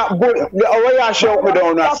was not good. Why you shout me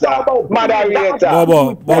down, Rasta? Moderator.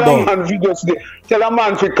 Bobo. Tell a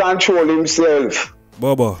man to control himself.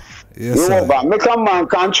 Bobo. Yes, sir. Make a man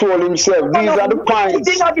control himself. These are the points.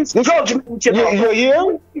 You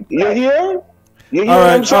hear? You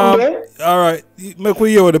hear him somewhere? All right. Make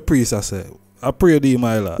we hear what the priest I said. I pray thee,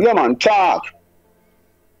 my lord. Yeah, man, talk.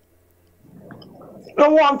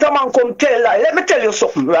 No one man come tell lie. Let me tell you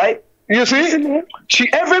something, right? You see?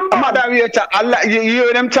 Every moderator, you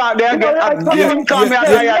hear them talk there again. Him call me a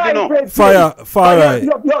liar, you know. Fire right.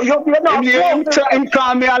 Him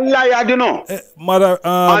call me a liar, you know.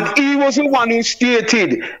 And he was the one who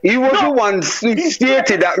stated.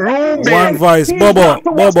 That Ruben. One voice, Bobo.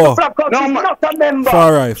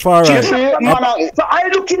 Far right. So I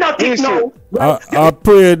looking at it now. I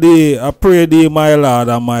pray thee, my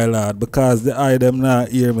lord, because the eye them not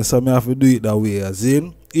hear me, so me have to do it that way,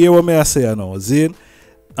 Zin. Hear what me I say now, Zin.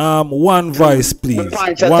 One voice, please.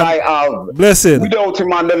 Blessed. Without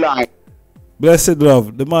him on the line. Blessed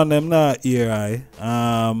love. The man them not hear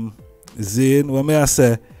Zin, what me I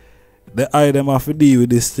say, the eye them have to deal with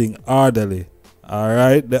this thing orderly.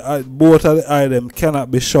 Alright? Both of the eye them cannot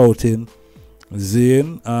be shouting.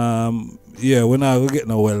 Zin. Yeah, we're not gonna get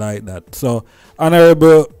nowhere like that. So,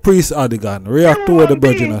 Honorable Priest Adigun, react to what the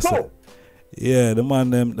Virgin I say. Yeah, the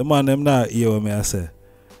man them not hear what me I say.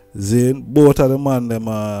 Zane, both of the man them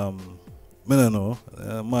I don't know.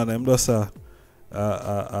 Man them just and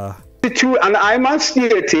I'm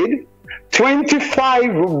stated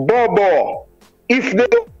 25 Bobo if they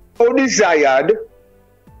so desired.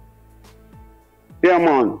 Yeah,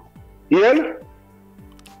 man. Yeah?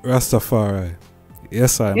 Rastafari.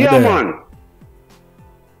 Yes, sir. Yeah, man.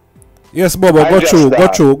 Yes, Bobo,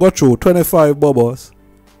 go through. 25 Bobos.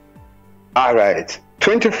 Alright.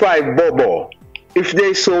 25 Bobo, if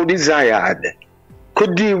they so desired,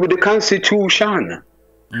 could deal with the Constitution.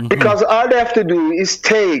 Because all they have to do is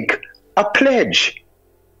take a pledge.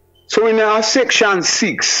 So in our section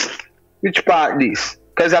 6, Which part this?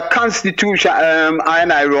 Because a constitution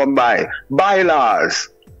I run by. Bylaws.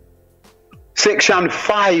 Section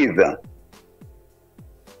 5.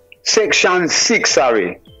 Section 6,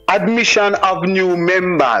 sorry. Admission of new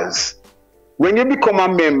members. When you become a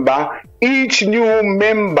member, each new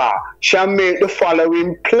member shall make the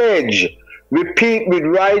following pledge. Repeat with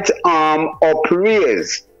right arm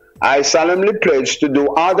upraised. I solemnly pledge to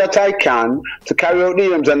do all that I can to carry out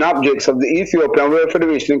the aims and objects of the Ethiopian World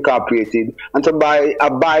Federation Incorporated and to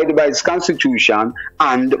abide by its constitution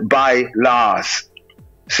and by laws.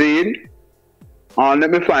 See?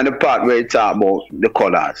 Let me find the part where it talks about the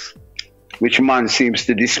colors, which man seems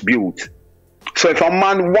to dispute. So if a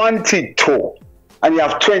man wanted to, and you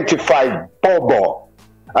have 25 Bobo,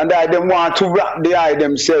 and I them want to wrap the eye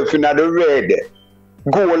themselves in the red,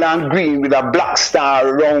 gold and green with a black star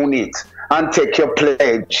around it, and take your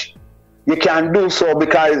pledge, you can do so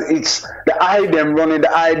because it's the item running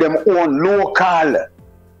the item own local.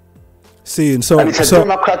 Seeing, so, and it's a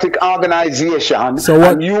democratic organization, so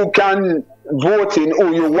what, and you can vote in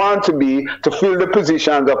who you want to be to fill the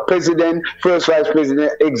positions of president, first vice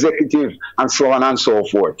president, executive, and so on and so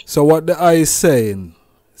forth. So what the eye is saying,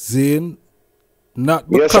 Zane, not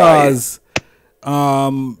because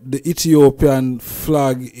the Ethiopian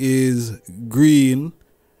flag is green,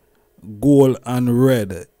 gold, and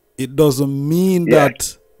red, it doesn't mean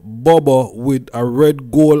that Bobo with a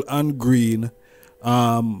red, gold, and green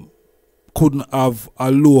couldn't have a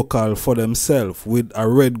local for themselves with a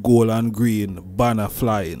red, gold, and green banner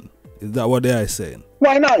flying. Is that what they are saying?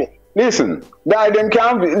 Why not? Listen, them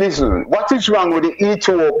can't be, listen, what is wrong with the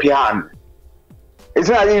Ethiopian? It's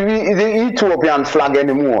not the Ethiopian flag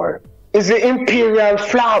anymore. It's the imperial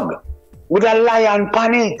flag with a lion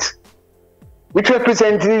on it, which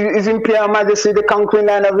represents His Imperial Majesty, the conquering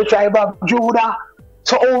line of the tribe of Judah.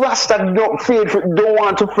 So all Rasta don't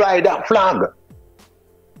want to fly that flag.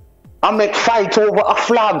 I make fight over a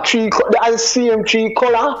flag, the same tree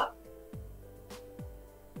color.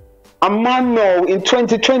 A man now in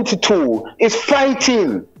 2022 is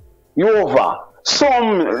fighting over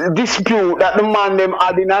some dispute that the man them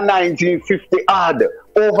had in a 1950 ad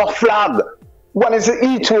over flag. One is the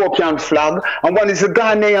Ethiopian flag and one is the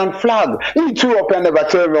Ghanaian flag. Ethiopia never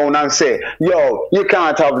turn around and say, yo, you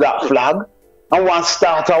can't have that flag. And want to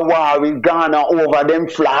start a war with Ghana over them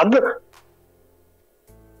flag.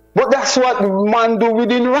 But that's what man do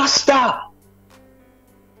within Rasta.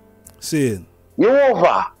 See. You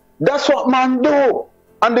over. That's what man do.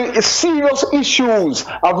 And the serious issues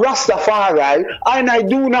of Rastafari, and I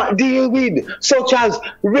do not deal with, such as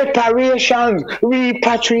reparations,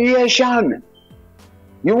 repatriation.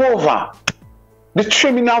 You over. The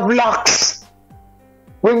trimming of locks.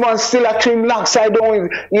 When one still a trim locks, I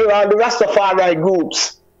don't, you know, the Rastafari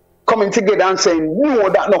groups coming together and saying, no,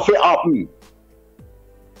 that nothing happen.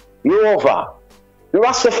 You over. The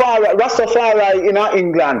Rastafari in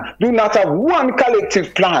England do not have one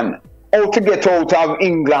collective plan how to get out of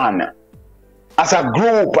England as a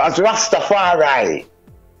group, as Rastafari.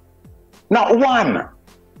 Not one.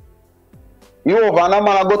 You over, and I'm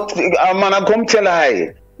gonna come tell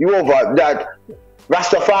I, you over, that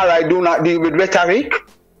Rastafari do not deal with rhetoric.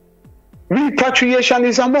 Repatriation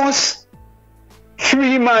is a must.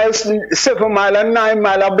 3 miles, 7 mile, and 9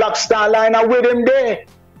 mile of Black Star Line are with them there.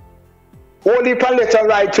 Only a letter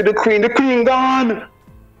right to the Queen gone.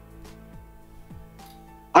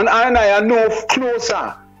 And I are no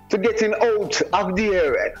closer to getting out of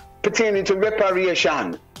there pertaining to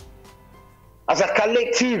reparation. As a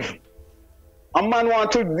collective, a man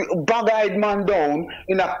want to bag-eyed man down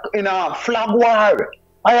in a flag war.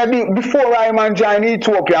 Before I man join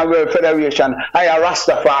Ethiopian World Federation, I a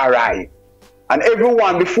Rastafari. And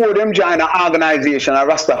everyone before them join an organization, a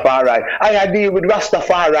Rastafari, I deal with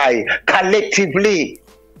Rastafari collectively.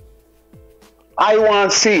 I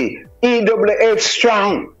want to see EWF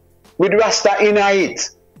strong with Rasta in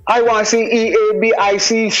it. I want to see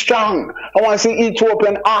EABIC strong. I want to see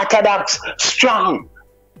Ethiopian Orthodox strong.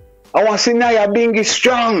 I want to see Niyahbingi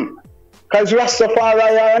strong. Because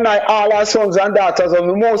Rastafari and I, all our sons and daughters of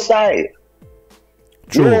the Most High.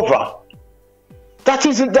 Over. That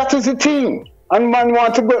is the thing. And man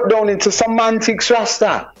want to go down into semantics,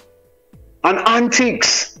 Rasta, and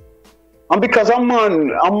antics. And because a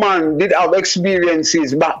man did have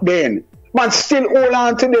experiences back then, man still hold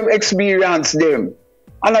on to them, experience them.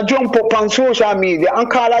 And I jump up on social media and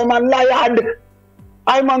call I man liar.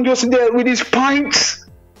 I man just there with his pints.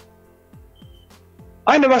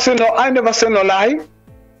 I never say no lie.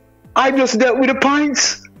 I just there with the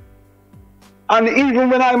pints. And even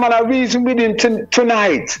when I man a reason with him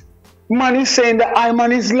tonight, man is saying that I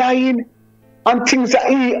man is lying and things that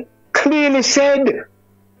he clearly said.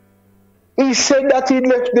 He said that he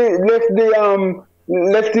left the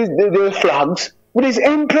flags with his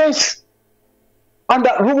empress, and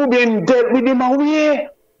that Reuben dealt with him away.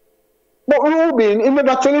 But Reuben, he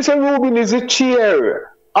never tell us that Reuben is the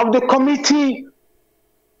chair of the committee,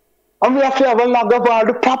 and we have to have a log of all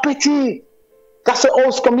the property. That's the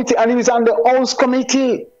house committee, and he's on the house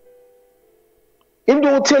committee. He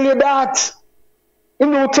don't tell you that. He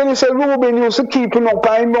don't tell you that Reuben used to keep him up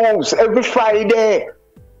by his house every Friday.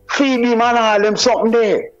 Feed him and all them something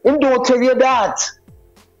there. He don't tell you that.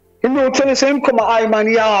 He don't tell you that him come to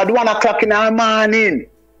Iman yard 1 o'clock in the morning.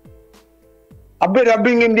 I better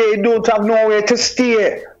bring him there, he don't have nowhere to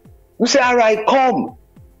stay. You say, alright, come.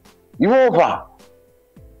 You over.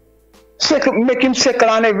 Make him settle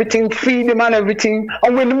and everything, feed him and everything.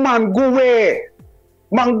 And when the man go away,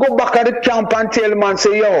 man go back at the camp and tell the man,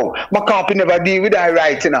 say, yo, Moqapi never deal with that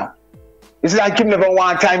right now. It's like him never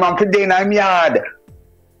want time and today in him yard.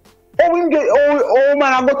 Oh man,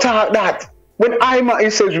 I go talk that. When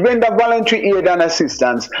it says render voluntary aid and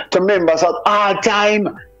assistance to members at all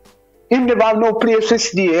time. He never have no place to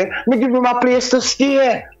stay. Me give him a place to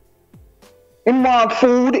stay. He want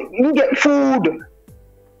food, he get food.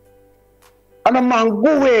 And a man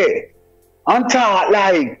go away and talk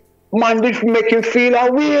like, man, this make him feel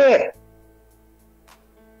away.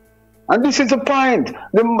 And this is the point.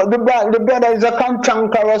 The brother is a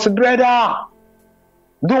cantankerous brother.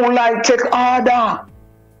 Don't like take order.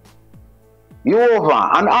 You over.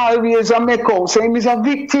 And always a make out saying he's a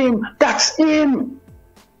victim. That's him.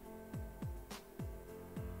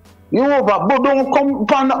 You over. But don't come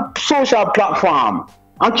on a social platform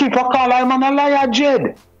and keep a call I'm a liar,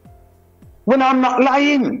 Jed. When I'm not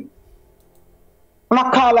lying. When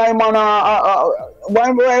I call him on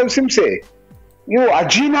what else him say? You a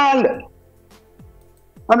general.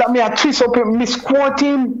 And that me I twist up him, misquote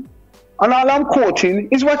him. And all I'm quoting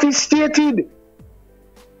is what he stated.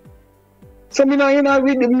 So me not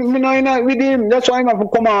with him. That's why I'm have to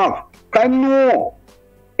come off. I know.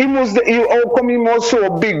 He was how come he was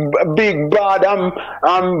so big, bad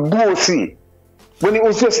and bossy. When it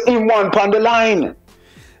was just him one on the line.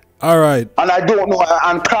 Alright. And I don't know,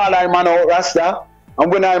 and call I man out Rasta.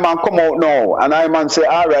 And when I man come out now, and I man say,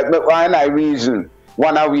 alright, why I reason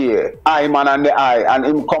one away, I man and the eye, and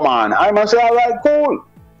him come on. I man say, alright, cool.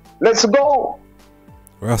 Let's go.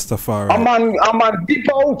 Rastafari. A man deep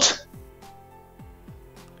out.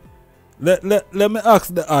 Let me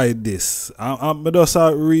ask the eye this. I'm just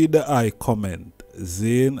read the eye comment,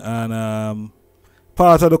 Zane, and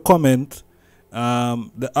part of the comment,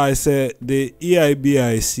 the eye said the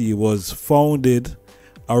EIBIC was founded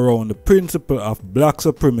around the principle of black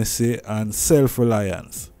supremacy and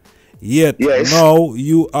self-reliance. Yet now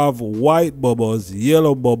you have white bobos,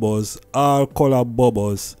 yellow bobos, all color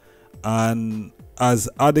bobos, and as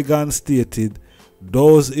Adigun stated,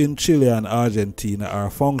 those in Chile and Argentina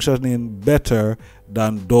are functioning better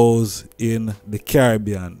than those in the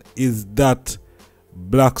Caribbean. Is that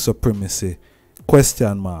black supremacy?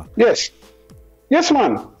 Question mark. Yes. Yes,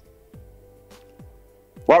 man.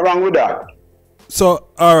 What wrong with that? So,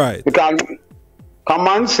 alright. Because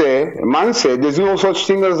man say there's no such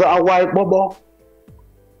thing as a white bobo.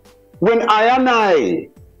 When I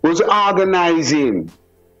was organizing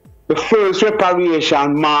the first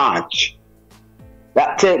reparation march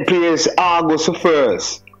that took place August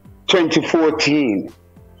 1st, 2014.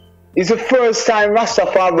 It's the first time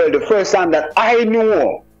Rastafari, the first time that I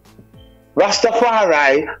know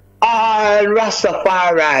Rastafari, all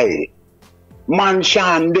Rastafari,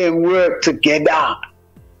 Manshan, them work together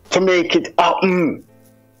to make it happen.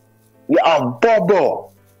 You have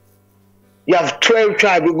Bobo. You have 12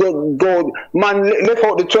 tribes, you go, man, left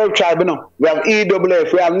out the 12 tribes, you know. We have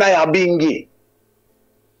EWF, we have Niyahbingi.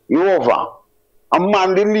 You over. And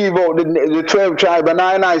man, they leave out the 12 tribes, and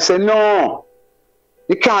I say, no,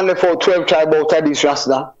 you can't leave out 12 tribes out of this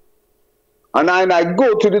Rasta. And I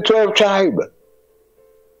go to the 12 tribe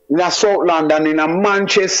in a South London, in a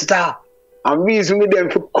Manchester, and reason with them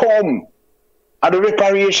to come at the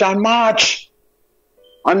reparation march.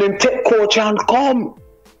 And then take coach and come.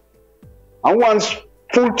 And once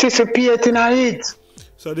participating in it.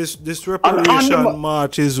 So this reparation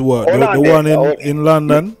march is what? The one in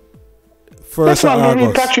London? First of August. The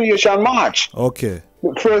repatriation march. Okay. The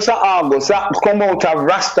 1st of August, that come out of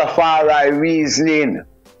Rastafari reasoning.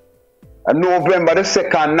 And November the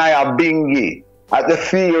 2nd, Niyahbingi at the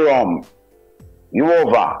Theorem. You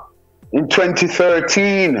over. In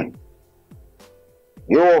 2013.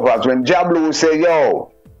 You over. When Jablu say,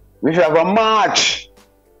 yo, we should have a march.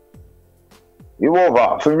 You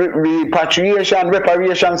over. For repatriation,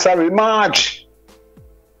 march.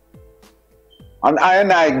 And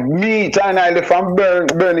I meet, and I left from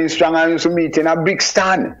Burning Strong, and I used to meet in a big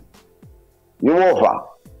stand. You over.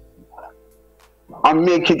 And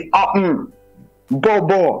make it happen.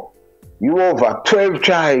 Bobo. You over. 12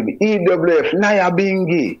 tribe, EWF,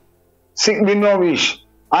 Niyahbingi. Sick be nourished.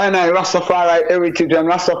 And I Rastafari heritage and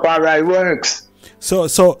Rastafari works. So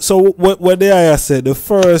what they said, the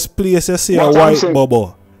first place you see a white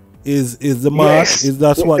Bobo is the march. Yes, is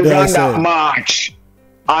that what they said?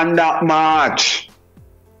 On that march.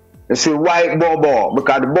 You see white Bobo,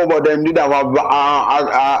 because the Bobo them did have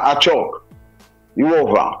a chalk. You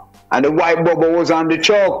over. And the white Bobo was on the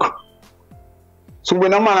chalk. So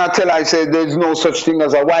when a man tell I say there's no such thing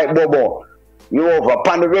as a white Bobo, you over.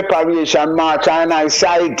 Upon the reparation march, and I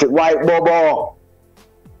sight white Bobo.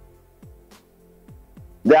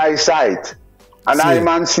 The eyesight. And I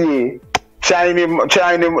man see Chinese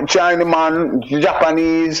man,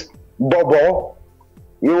 Japanese, Bobo,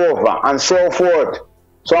 you over, and so forth.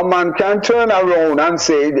 So a man can turn around and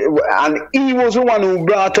say, and he was the one who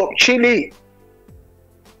brought up Chile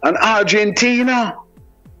and Argentina.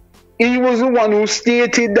 He was the one who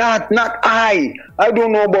stated that, not I. I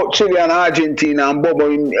don't know about Chile and Argentina and Bobo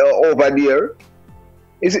over there.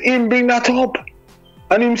 It's him bring that up.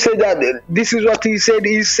 And him said that this is what he said.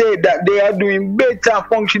 He said that they are doing better,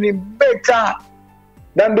 functioning better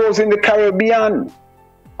than those in the Caribbean.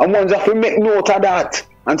 And ones have to make note of that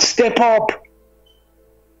and step up.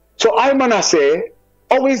 So I'm gonna say,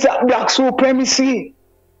 how is that black supremacy?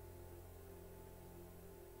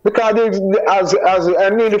 Because as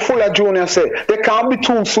Nearly Fuller Jr. said, there can't be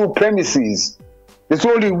two supremacies. There's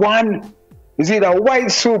only one. It's either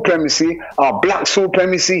white supremacy or black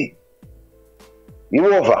supremacy.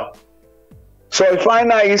 You over. So if I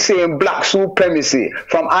is saying black supremacy,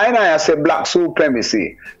 from I say black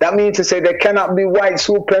supremacy, that means to say there cannot be white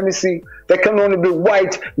supremacy. There can only be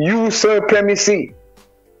white usurpacy.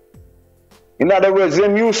 In other words,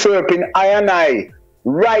 them usurping I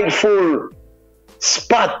rightful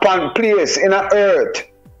spot and place in the earth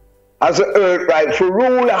as an earth rightful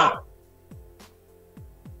ruler.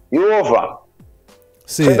 You over.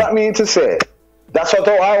 See. So that means to say, that's what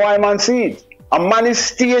our man see it. A man is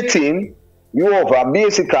stating, you over,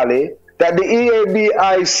 basically, that the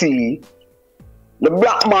EABIC, the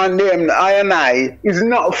black man named I, is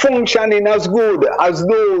not functioning as good as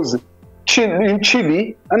those in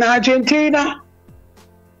Chile and Argentina.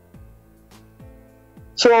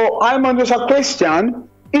 So I'm on just a question,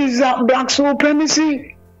 is that black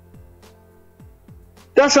supremacy?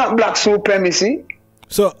 That's not black supremacy.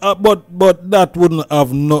 So, but that wouldn't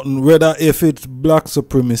have nothing, whether if it's black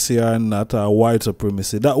supremacy or not, or white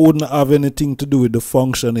supremacy, that wouldn't have anything to do with the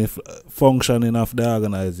functioning of the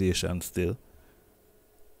organization still.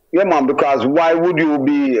 Yeah, man, because why would you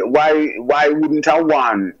be, why wouldn't a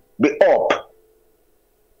one be up?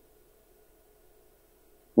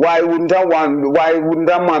 Why wouldn't a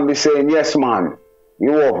man be saying, yes, man,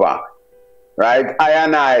 you over, right?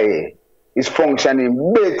 I is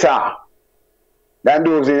functioning better than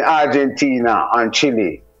those in Argentina and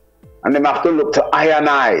Chile. And them have to look to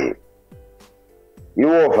I.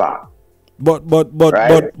 You over. But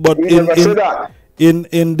right?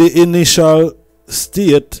 in the initial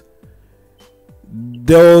state,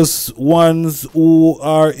 those ones who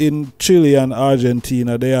are in Chile and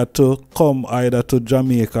Argentina, they are to come either to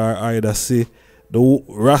Jamaica or either see the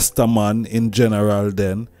Rasta man in general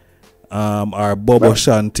then, or Bobo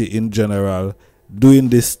Shanty in general, doing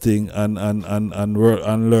this thing and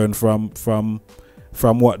learn from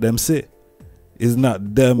what them say. It's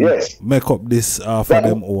not them make up this for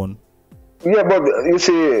them own. Yeah, but you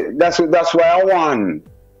see, that's why I want,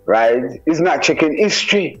 right? It's not checking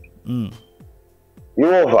history.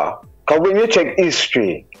 You over. Because when you check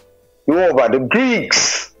history, you over. The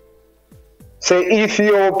Greeks say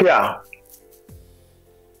Ethiopia.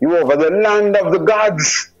 You over. The land of the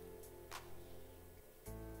gods.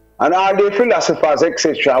 And all the philosophers,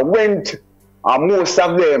 etc., went, and most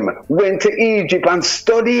of them went to Egypt and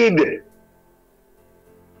studied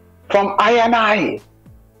from I,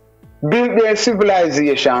 built their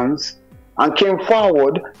civilizations, and came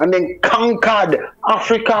forward and then conquered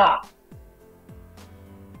Africa.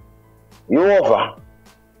 You over.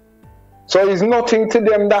 So it's nothing to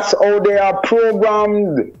them. That's how they are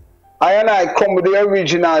programmed. I come with the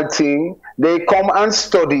original thing. They come and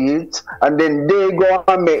study it, and then they go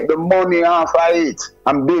and make the money off of it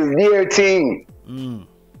and build their thing.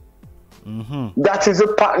 That is a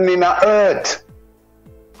pattern in the earth.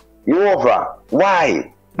 You over.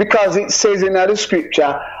 Why? Because it says in the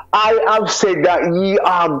scripture, I have said that ye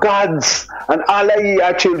are gods, and all of ye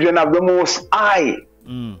are children of the Most High.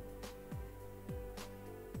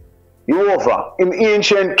 You over. In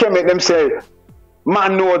ancient Kemet, them say,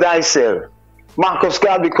 man know thyself. Marcus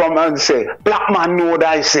Garvey come and say, black man know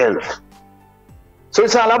thyself. So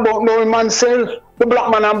it's all about knowing oneself. The black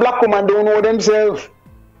man and black woman don't know themselves.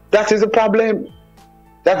 That is the problem.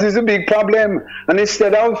 That is the big problem. And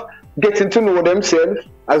instead of getting to know themselves,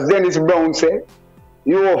 as Dennis Brown said,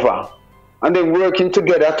 you over. And then working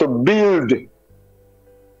together to build.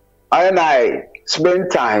 I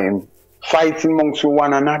spend time fighting amongst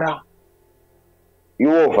one another.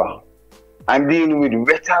 You over. I'm dealing with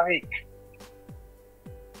rhetoric.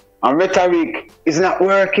 And rhetoric is not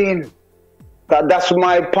working. That's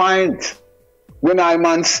my point. When I'm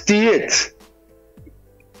on state,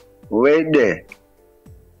 right there.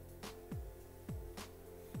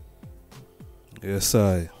 Yes,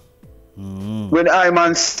 I. When I'm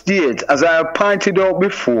on state, as I have pointed out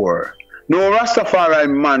before, no Rastafari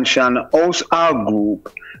mansion, house or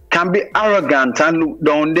group can be arrogant and look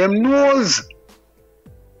down them nose.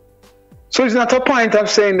 So it's not a point of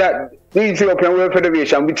saying that the Ethiopian World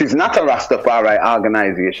Federation, which is not a Rastafari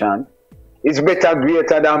organization, is better,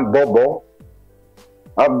 greater than Bobo,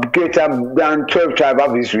 or greater than 12 tribes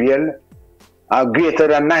of Israel, or greater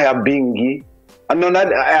than Niyahbingi,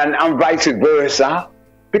 and vice versa,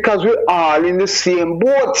 because we all in the same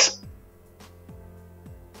boat.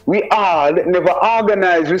 We all never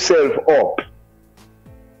organize ourselves up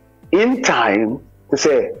in time to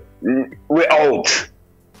say, we're out.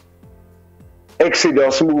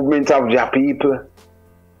 Exodus movement of your people.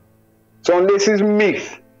 So unless it's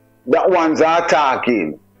myth that ones are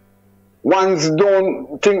attacking, ones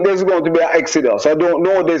don't think there's going to be an exodus, or don't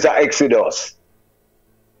know there's an exodus.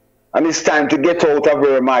 And it's time to get out of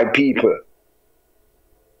here, my people.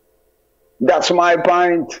 That's my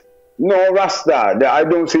point. No Rasta. I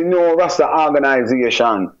don't see no Rasta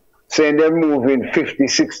organization saying they're moving 50,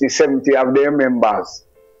 60, 70 of their members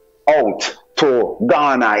out to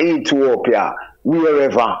Ghana, Ethiopia,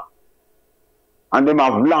 wherever. And them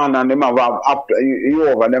have land and them have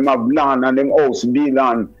them have land and them house be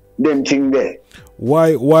land, them thing there.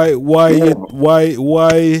 Why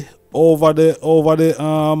over the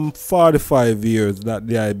 45 years that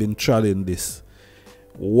they have been treading this,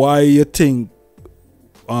 why you think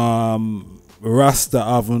Rasta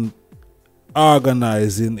haven't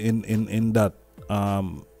organized in that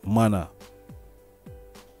manner?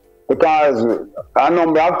 Because a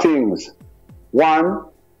number of things. One,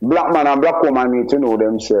 black man and black woman need to know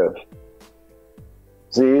themselves.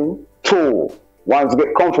 See? Two, ones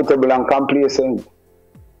get comfortable and complacent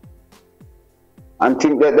and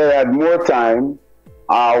think that they had more time,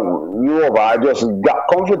 I just got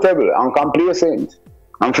comfortable and complacent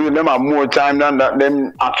and feel them have more time than that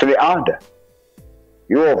them actually had.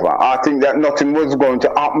 I think that nothing was going to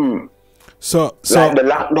happen. So like the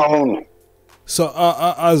lockdown. So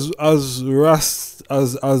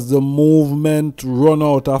as the movement run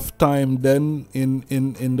out of time then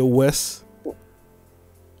in the West?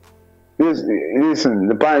 Listen,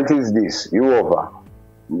 the point is this,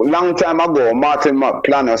 long time ago, Martin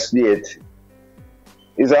Planner State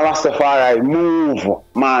is a Rastafari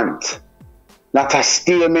movement, not a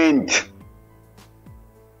statement.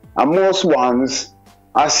 And most ones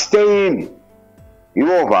are staying.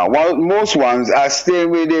 Most ones are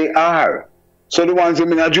staying where they are. So the ones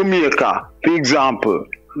in Jamaica, for example,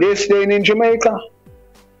 they're staying in Jamaica.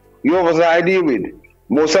 What I deal with.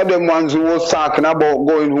 Most of them ones who was talking about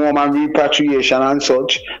going home and repatriation and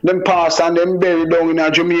such, them passed and them buried down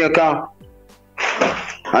in Jamaica.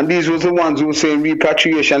 And these was the ones who were saying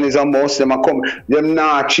repatriation is a must. Them are come, them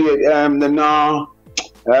not take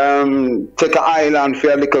an island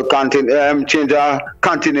for a little continent, change a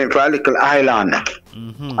continent for a little island.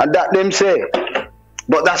 And that them say.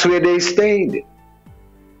 But that's where they stayed.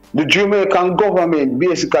 The Jamaican government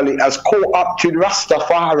basically has co-opted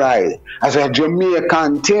Rastafari as a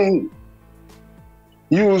Jamaican thing,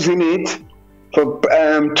 using it for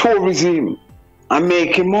tourism and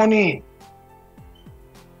making money.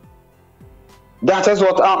 That is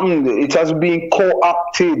what happened. It has been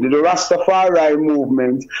co-opted. The Rastafari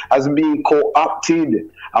movement has been co-opted.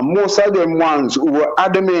 And most of them ones who were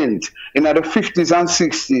adamant in the 50s and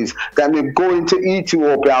 60s that they're going to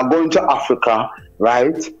Ethiopia, going to Africa,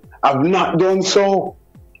 right, have not done so.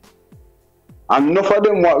 And enough of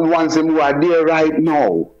them ones who are there right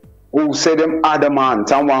now, who say them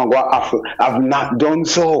adamant and want to go to Africa, have not done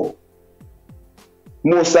so.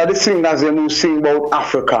 Most of the singers who sing about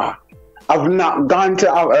Africa have not gone to,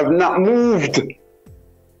 have not moved.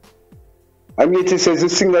 And yet it says the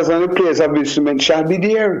singers and the players of instruments shall be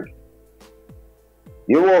there.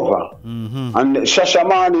 And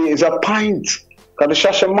Shashamani is a pint. Because the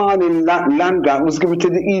Shashamane land grant was given to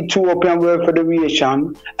the Ethiopian World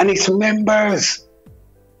Federation and its members.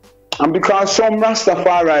 And because some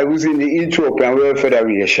Rastafari was in the Ethiopian World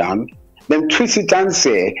Federation, then twist it and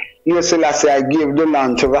say, Selassie, I gave the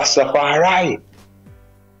land to Rastafari.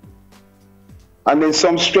 And then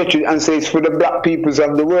some stretch it and say it's for the black peoples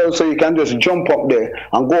of the world, so you can just jump up there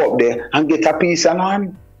and go up there and get a piece of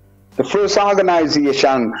land. The first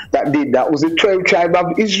organization that did that was the 12 tribe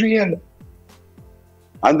of Israel.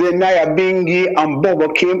 And then Niyahbingi and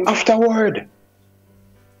Bobo came afterward.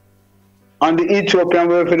 And the Ethiopian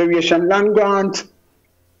World Federation land grant.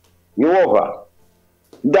 You over.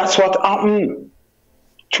 That's what happened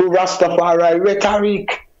to Rastafari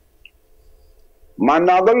rhetoric. Man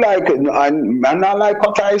not gonna like it. Man not like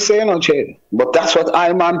what I say, no child. But that's what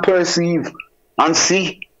I man perceive and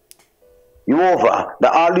see. You over.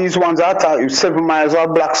 That all these ones I tell you 7 miles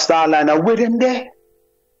of Black Star Line are with them there.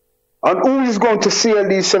 And who is going to sail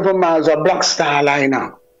these 7 miles of Black Star Line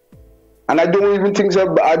now? And I don't even think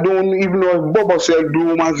so, I don't even know if Bobo sell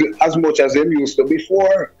doom as much as them used to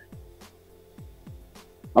before.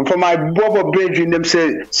 And for my Bobo brethren, them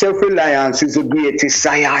say self-reliance is the greatest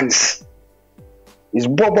science. It's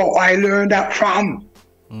Bobo I learned that from.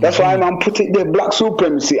 That's why I'm putting the black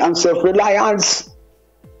supremacy and self-reliance.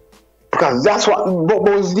 Because that's what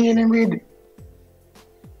Bobo is dealing with.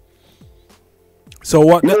 So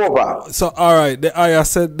what? So all right, I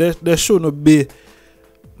said there shouldn't be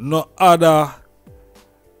no other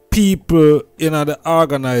people in the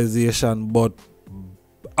organization but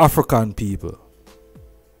African people.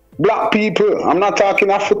 Black people. I'm not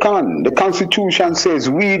talking African. The Constitution says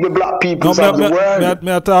we the black people of the world.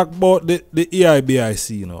 May I talk about the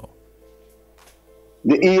EIBIC, you know?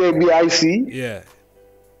 The EABIC? Yeah.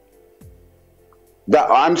 That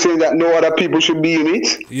I'm saying that no other people should be in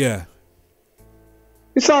it? Yeah.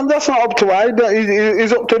 That's not up to I.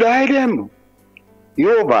 It's up to the IDM.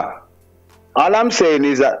 You over. All I'm saying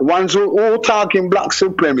is that ones who talking black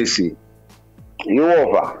supremacy, you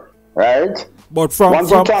over, right? But from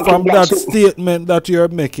that statement that you're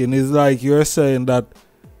making is like you're saying that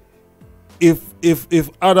if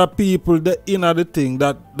other people in the thing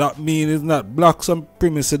that mean is not black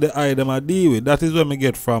supremacy the item I deal with. That is what we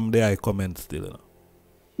get from the I comment still. You know?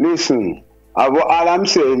 Listen, all I'm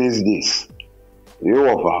saying is this. You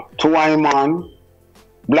over. To my man,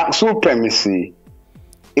 black supremacy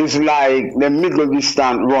is like the middle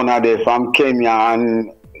distance runner there from Kenya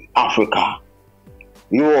and Africa.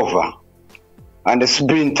 You over. And the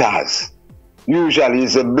sprinters. Usually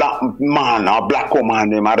is a black man or black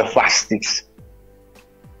woman, them are the fastest.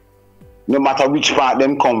 No matter which part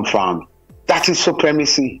them come from. That is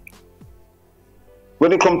supremacy.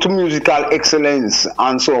 When it comes to musical excellence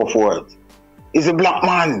and so forth, is a black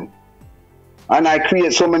man. And I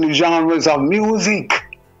create so many genres of music.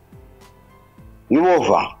 You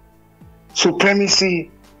over. Supremacy.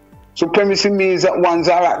 Supremacy means that ones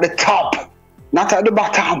are at the top, not at the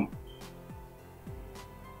bottom.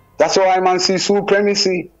 That's why man see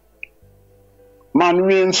supremacy. Man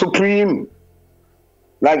reign supreme.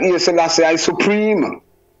 Like Selassie, I supreme.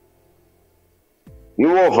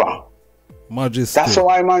 You over. Majesty. That's how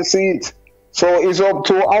I man see it. So it's up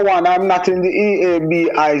to our one. I'm not in the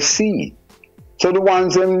EABIC. So the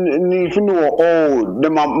ones them need to know how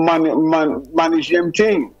them manage them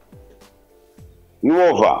thing. You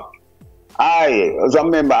over. I, as a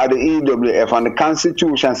member of the EWF, and the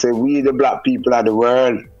Constitution says we the black people of the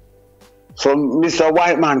world. So Mr.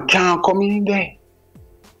 White Man can't come in there.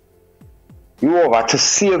 You over to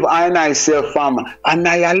save I and myself from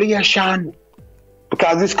annihilation.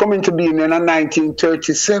 Because it's coming to be in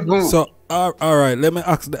 1937. So all right, let me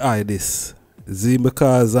ask the I this. See,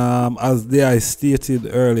 because as I stated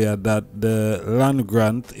earlier that the land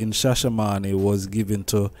grant in Shashamane was given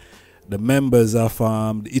to the members of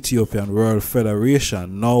the Ethiopian World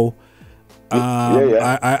Federation. Now,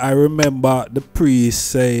 I remember the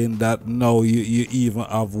priest saying that now you even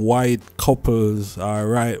have white couples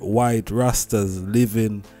or white rastas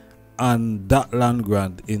living on that land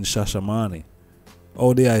grant in Shashamane.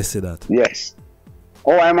 How do I say that? Yes.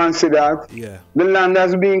 Oh, I man say that? Yeah. The land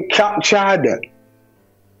has been captured.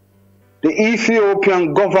 The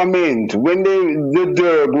Ethiopian government, when the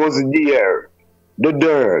Derg was there, the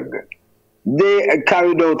Derg, they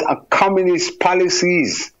carried out a communist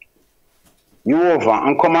policies. You over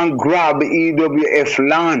and come and grab EWF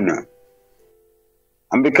land.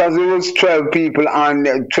 And because there was 12 people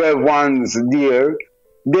and 12 ones there,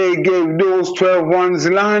 they gave those 12 ones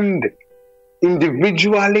land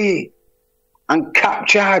individually and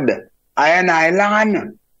captured I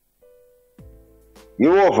land.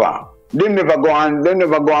 You over. They never go and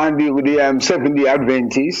deal with the 7-day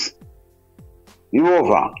Adventists. You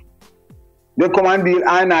over. They come and deal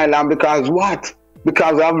in Ireland because what?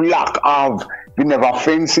 Because of lack of, we never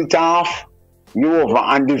fence it off, you over,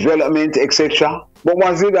 and development, etc. But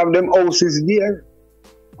once they have them houses there,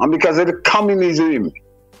 and because of the communism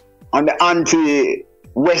and the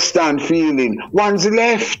anti-Western feeling, one's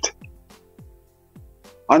left.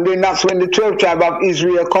 And then that's when the 12 tribe of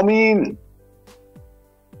Israel come in.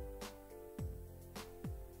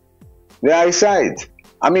 The eyesight.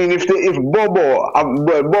 I mean, if Bobo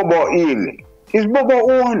ill, is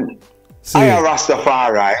Bobo own? I am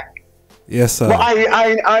Rastafari. Yes, sir. But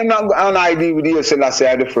I'm not an ID with you,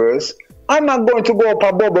 Selassie the first. I'm not going to go up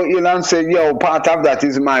a Bobo ill and say, yo, part of that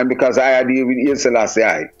is mine because I ID with you,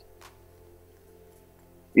 Selassie.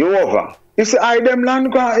 You over. It's the item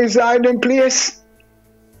land, it's the item place.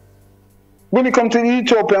 When you come to the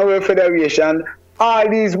Ethiopian World Federation, all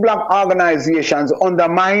these black organizations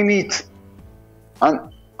undermine it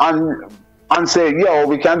and say, yo,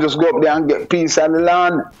 we can just go up there and get peace and the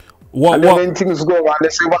land. And then when things go on, they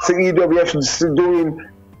say, what's the EWF doing?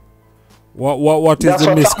 What is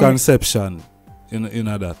the misconception in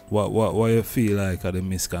that? What you feel like are the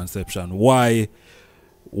misconception? Why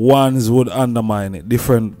ones would undermine it?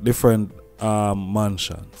 Different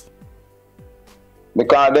mansions.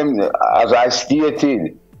 Because them, as I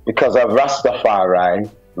stated, because of Rastafari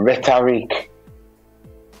rhetoric.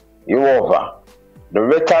 You over. The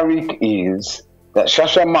rhetoric is that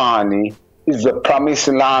Shashamani is the promised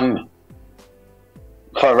land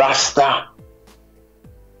for Rasta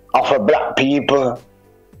and for black people.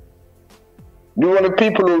 The only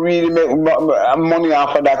people who really make money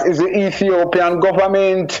off of that is the Ethiopian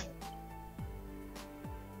government.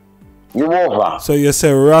 You over. So you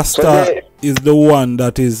say Rasta is the one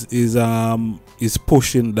that is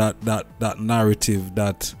pushing that narrative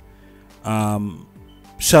that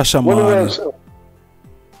Shashamani.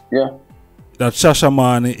 Yeah. That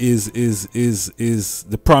Shashamani is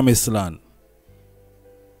the promised land.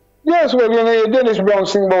 Yes, well, you know, Dennis Brown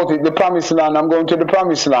sing about it, the promised land. I'm going to the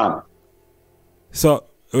promised land. So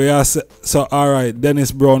all right,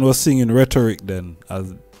 Dennis Brown was singing rhetoric then,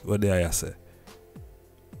 as what did I say?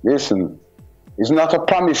 Listen, it's not a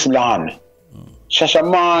promised land.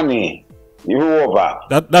 Shashamani, Jehovah.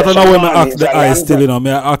 That don't know when I ask the eye still, you know.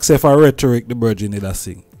 Me I ask if a rhetoric the virgin need a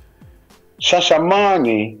sing.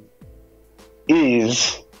 Shashamani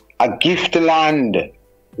is a gift land.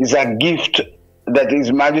 Is a gift that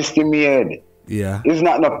His Majesty made. Yeah. It's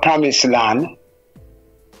not a promised land.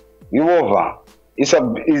 Jehovah. It's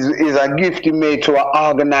a gift He made to an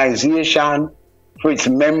organization for its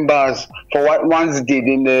members for what ones did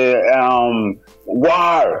in the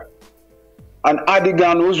war. And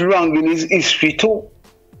Adigun was wrong in his history too.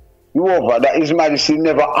 Jehovah, that His Majesty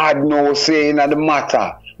never had no say in the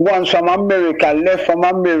matter. Once from America, left from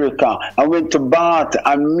America, and went to Bath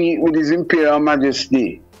and meet with His Imperial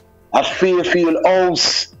Majesty at Fairfield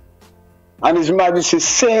House. And His Majesty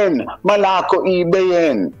sent Malako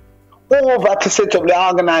Ibeyen over to set up the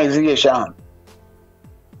organization.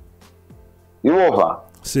 You over?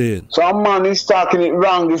 See it. So a man is talking it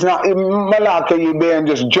wrong. It's not Malaka Ibeyen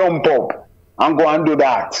just jump up and go and do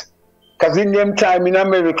that. Because in them time in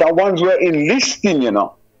America, ones were enlisting, you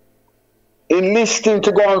know. Enlisting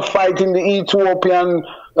to go and fight in the Ethiopian,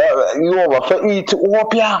 for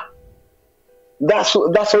Ethiopia. That's how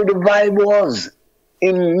the vibe was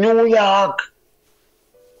in New York.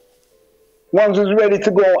 Ones was ready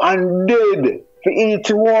to go and did for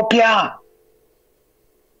Ethiopia.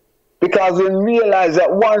 Because they realized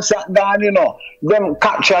that once that gone, you know, them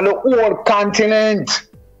capture the whole continent.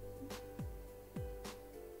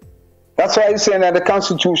 That's why he's saying that the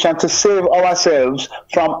Constitution to save ourselves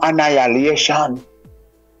from annihilation.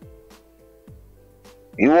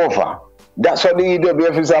 You over. That's what the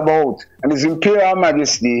EWF is about. And His Imperial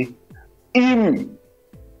Majesty, him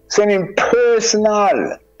sending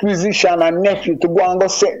personal physician and nephew to go and go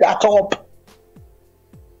set that up.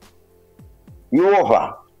 You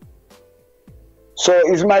over. So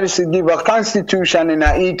His Majesty give a constitution in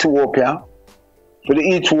Ethiopia for the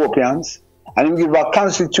Ethiopians. And He give a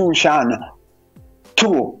constitution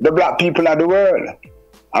to the black people of the world.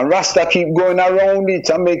 And Rasta keep going around it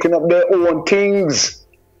and making up their own things.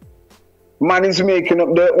 Man is making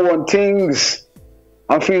up their own things.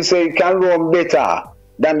 And feel say he can run better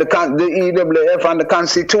than the EWF and the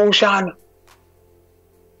Constitution.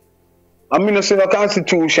 I mean, not see the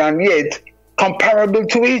Constitution yet comparable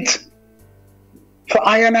to it for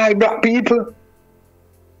I and I black people.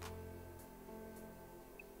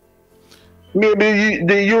 Maybe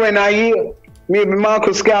the UNIA, maybe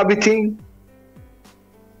Marcus Garvey thing.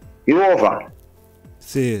 You over?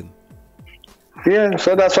 Seeing. Yeah,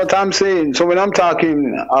 so that's what I'm saying. So when I'm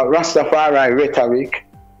talking Rastafari rhetoric,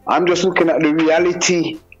 I'm just looking at the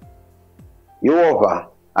reality. You over?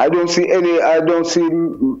 I don't see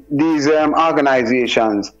these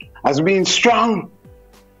organizations as being strong.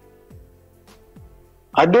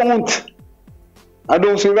 I don't see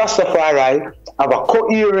Rastafari have a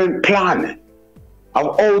coherent plan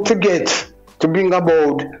of how to get to bring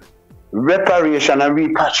about reparation and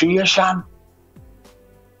repatriation.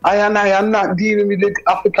 I am not dealing with the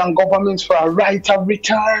African governments for a right of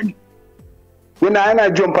return. When I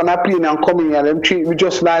jump on a plane and come in here, them treat me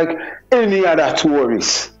just like any other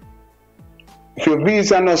tourist. If your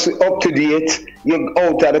visa not up to date, you're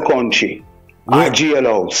out of the country. Or jail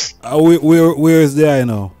house. Where is the eye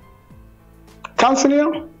now?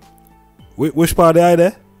 Tanzania? Which part of the eye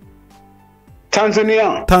there?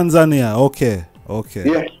 Tanzania. Tanzania, okay.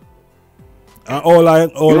 Yeah. All I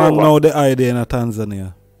know the eye there in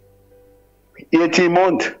Tanzania. 18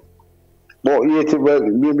 months. About 80, well,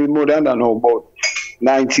 maybe more than that now, about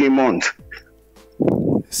 19 months.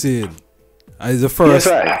 See, is the first,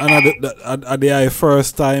 yes, are the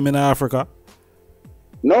first time in Africa?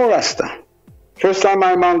 No, Rasta. First time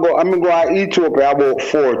I'm going to Ethiopia about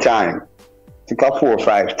 4 times. I think 4 or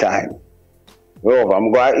 5 times.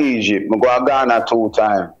 I'm going to Egypt, I'm going to Ghana 2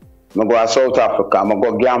 times. I'm going to South Africa, I'm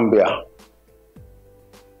going to Gambia.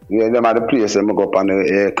 Yeah, them are the places I'm go up on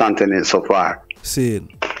the continent so far. See.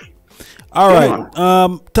 All right.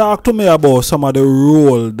 Talk to me about some of the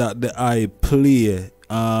role that the I play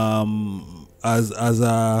as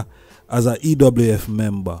a EWF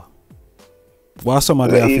member. What some of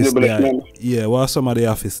the office there? Yeah, what some of the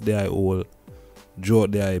office there all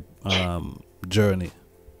throughout their journey?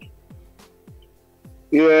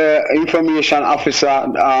 Yeah, information officer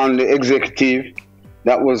and the executive.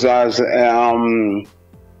 That was as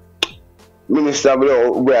minister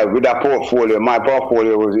with a portfolio. My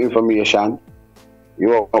portfolio was information.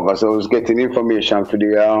 So I was getting information for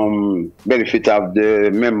the benefit of the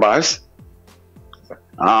members.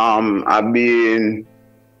 I've been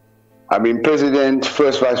president,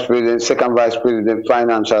 first vice president, second vice president,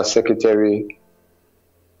 financial secretary,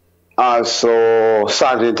 also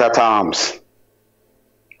sergeant at arms.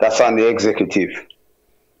 That's on the executive.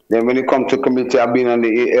 Then when it comes to committee, I've been on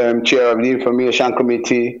the chair of the information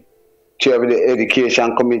committee, chair of the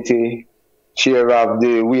education committee, chair of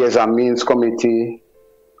the ways and means committee,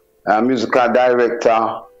 musical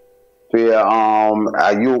director for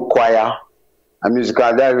a youth choir, a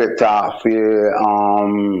musical director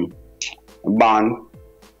for band.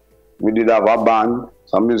 We did have a band,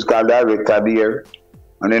 so musical director there.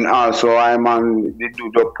 And then also I'm on the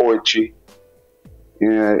dub poetry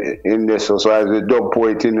in this, so I was a dub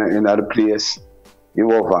poet in other place.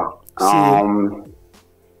 You over.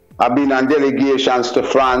 I've been on delegations to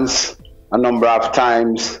France a number of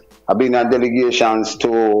times. I've been on delegations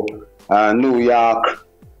to New York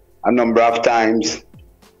a number of times.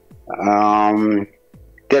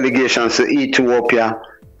 Delegations to Ethiopia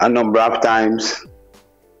a number of times.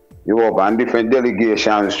 You over, and different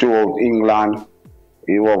delegations throughout England,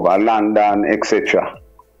 you over, London, etc.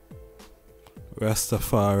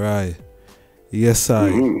 Rastafari. Yes,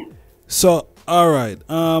 I. So, all right.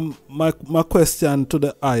 My question to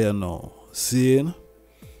the eye now, seeing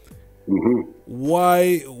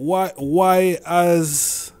why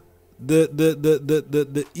has the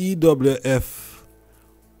EWF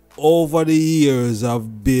over the years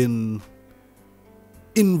have been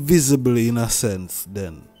invisible in a sense?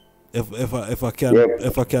 Then, if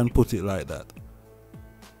I can put it like that.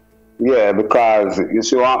 Yeah, because you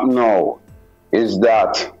see what now is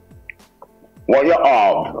that what you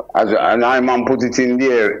have, and I'm put it in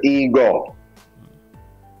there, ego.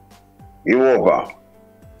 You over.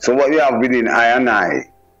 So what you have within I and I,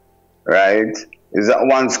 right, is that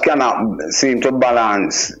one cannot seem to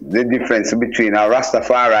balance the difference between a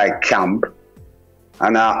Rastafari camp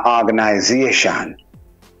and an organization.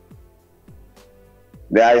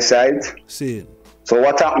 The eyesight. See. So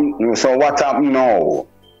what happened now?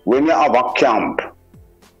 When you have a camp,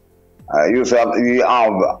 you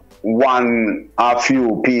have a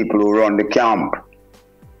few people who run the camp,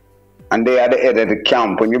 and they are the head of the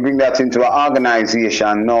camp. When you bring that into an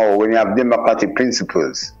organization now, when you have democratic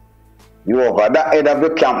principles, you over. That head of the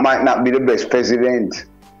camp might not be the best president.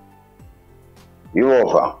 You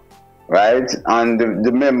over, right? And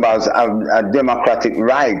the members have a democratic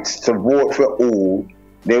right to vote for who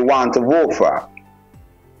they want to vote for.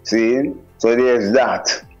 See? So there's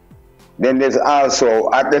that. Then there's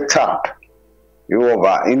also at the top, you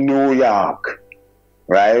over in New York,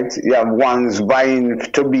 right? You have ones vying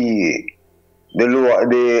to be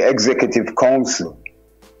the executive council.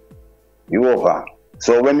 You over.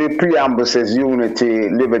 So when the preamble says unity,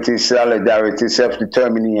 liberty, solidarity,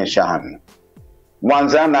 self-determination,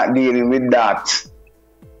 ones are not dealing with that.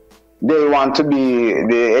 They want to be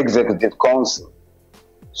the executive council.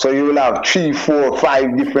 So you will have 3, 4,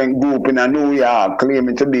 5 different groups in New York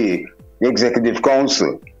claiming to be the executive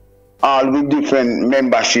council, all with different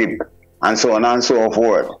membership and so on and so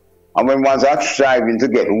forth. And when ones are striving to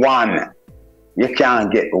get one, you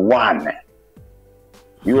can't get one.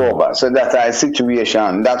 You over. So that's our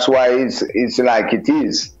situation. That's why it's like it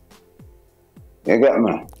is. You get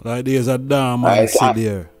me? Like there's a dormancy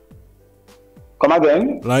there. Come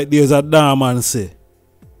again? Like there's a dormancy.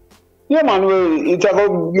 Yeah, man, it's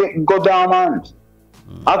about go dormant.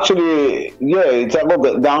 Actually, yeah, it's about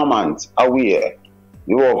get dormant away.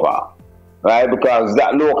 You over. Right? Because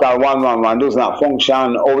that local 111 does not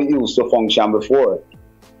function how it used to function before.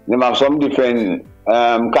 They have some different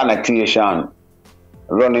connotation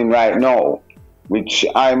running right now, which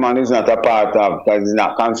I man is not a part of because it's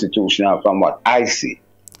not constitutional from what I see.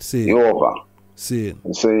 See. You over. See.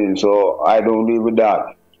 So I don't live with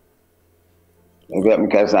that. You get me?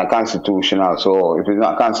 Because it's not constitutional. So if it's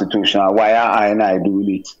not constitutional, why are I and I doing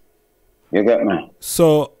it? You get me?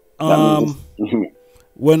 So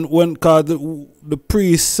when cause the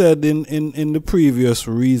priest said in the previous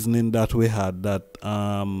reasoning that we had that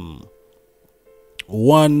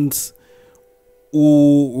ones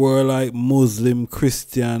who were like Muslim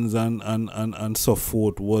Christians and so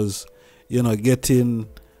forth was, you know, getting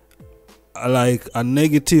like a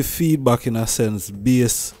negative feedback in a sense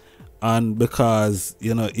based and because,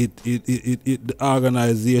 you know, the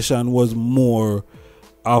organization was more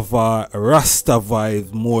of a rasta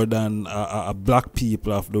vibe more than a black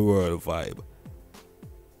people of the world vibe.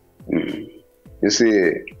 You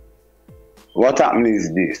see, what happened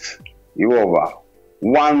is this. You over.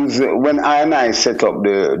 Once when I set up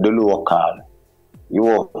the local, you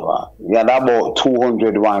over. You had about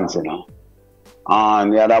 200 ones, you know.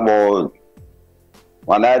 And you had about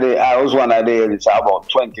I was one of the eldest, about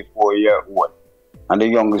 24-year-old. And the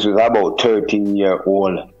youngest was about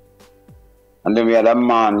 13-year-old. And then we had a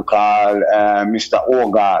man called Mr.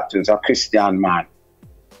 Ogart, who's a Christian man.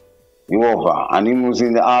 He over. And he was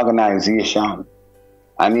in the organization.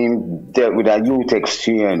 And he dealt with a youth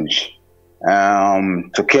exchange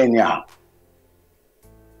to Kenya.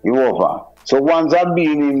 You over. So once I've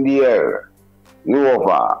been in there, you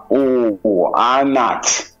over, who are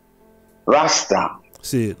not rasta.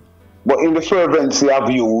 See it. But in the fervency of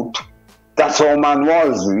youth, that's how man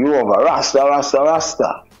was. You over.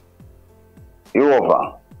 Rasta. You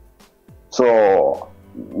over. So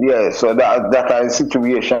yeah, so that is a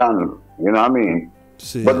situation, you know what I mean?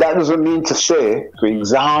 See. But that doesn't mean to say, for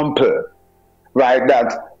example, right,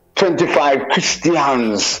 that 25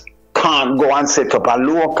 Christians can't go and set up a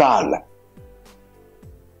local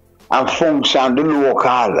and function the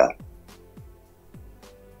local.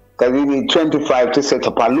 Because you need 25 to set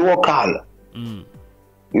up a local.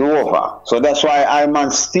 You over. So that's why I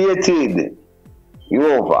man stated,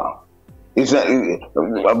 you over. It's a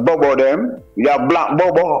Bobo them, you have black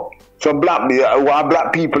Bobo. So black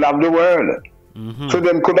people of the world. So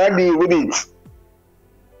them could I deal with it?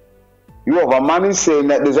 You have a man is saying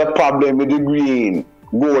that there's a problem with the green,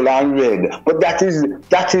 gold and red. But that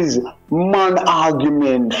is man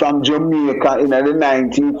argument from Jamaica in the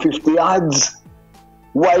 1950 odds.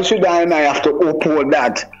 Why should I and I have to uphold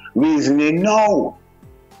that reasoning now?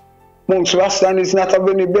 Monks Rastan is not of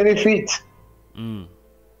any benefit. You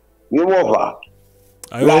over.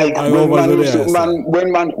 When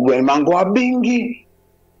man go a bingy,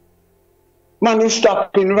 man is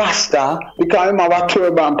stopping Rasta because him have a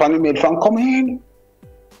turban pan he made from come in.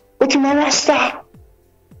 But him a Rasta.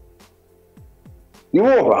 You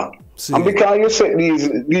over. See. And because you set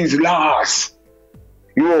these laws,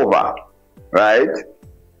 you over, right?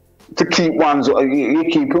 To keep one's, you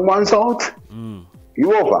keeping one's out.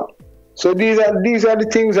 You over. So these are the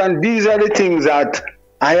things, and these are the things that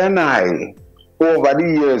I and I over the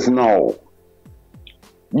years now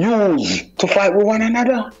use to fight with one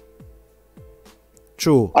another.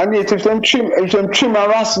 True. And yet if them trim a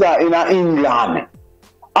Rasta in England,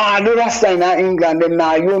 the Rasta in England them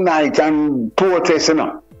now unite and protest, you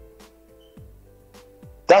know.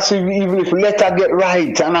 That's even if letter get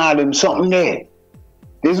right and all them something there.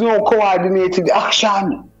 There's no coordinated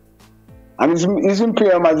action. And it's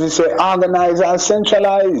imperial as they say, organize and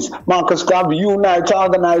centralize. Marcus Club, unite,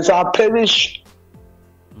 organize or perish.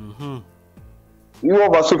 You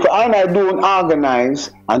over. So if I don't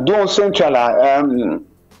organize and don't centralize,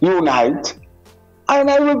 unite, I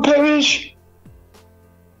will perish.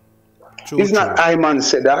 It's not I man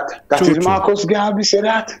said that. That is Marcus Garvey said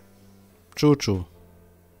that. True.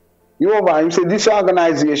 You over him say this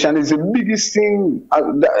organization is the biggest thing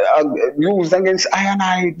used against I and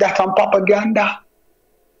I, that and propaganda.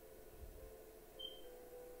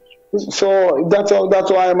 So that's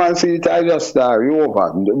why man say it. I just you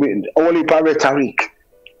over only rhetoric.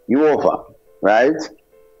 You over, right?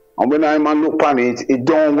 And when I man look on it, it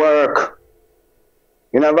don't work.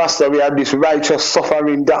 In a rasta we have this righteous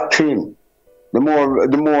suffering doctrine. The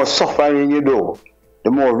more suffering you do,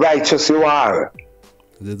 the more righteous you are.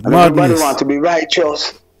 It's and everybody want to be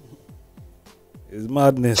righteous. It's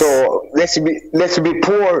madness. So let's be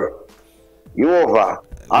poor. You over.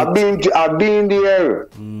 I've been there,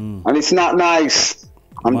 and it's not nice.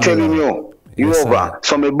 I'm telling you. You yes, over.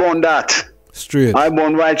 So me born that. Straight. I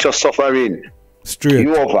born righteous suffering. Straight.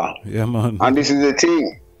 You over. Yeah, man. And this is the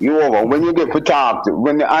thing. You over. When you get to talk,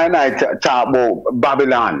 when I and I talk about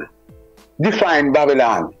Babylon, define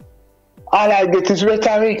Babylon. All I get is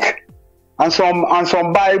rhetoric and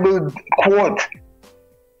some Bible quote.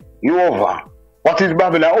 You over. What is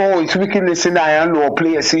Babylon? Oh, it's wickedness in high and low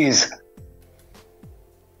places.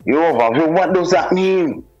 You over. So what does that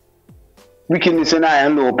mean? Wickedness in high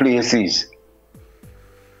and low places.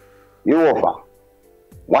 You over.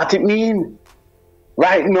 What it mean?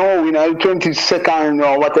 Right now, in the 22nd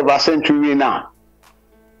or whatever century we're now.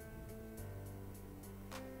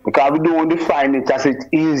 Because we don't define it as it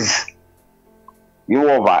is. You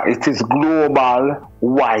over. It is global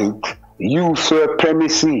white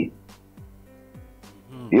supremacy.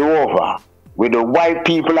 You over. With the white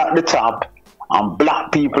people at the top and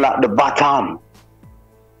black people at the bottom.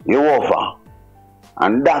 You over.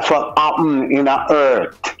 And that's what happened in the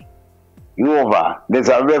earth. You over. There's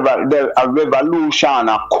a revolution,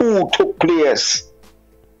 a coup took place.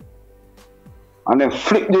 And then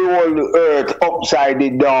flip the whole earth upside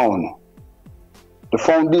it down. The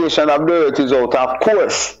foundation of the earth is out of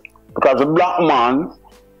course. Because the black man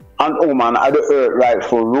and woman are the earth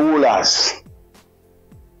rightful rulers.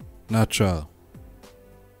 Natural.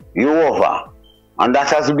 You over. And that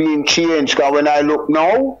has been changed. Because when I look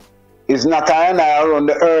now, it's not I and I around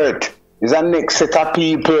the earth. It's a next set of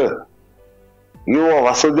people. You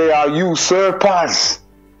over. So they are usurpers.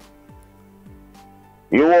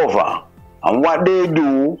 You over. And what they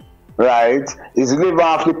do, right, is live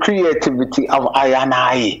off the creativity of I and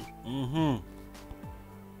I.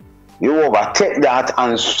 You over. Take that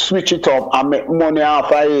and switch it up and make money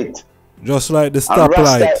off of it. Just like the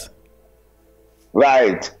stoplight.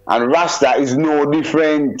 Right. And Rasta is no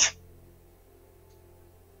different.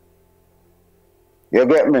 You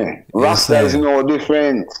get me? Yes, Rasta is no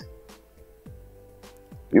different.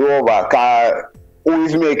 You over. Who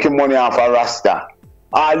is making money off of Rasta?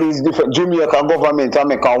 All these different Jamaica government are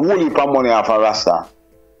making a whole heap of money off of Rasta.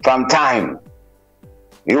 From time.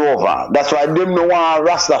 You over. That's why them no want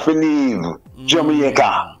Rasta to leave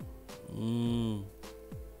Jamaica.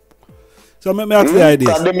 So let me ask the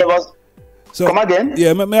ideas. So, come again?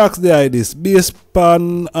 Yeah, let me ask the ideas. Based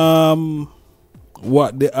upon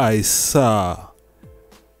what the eye saw,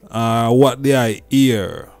 what the eye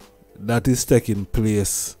hear that is taking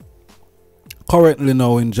place currently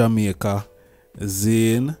now in Jamaica,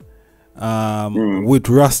 Zane, with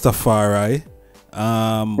Rastafari,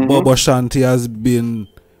 Bobo Shanty has been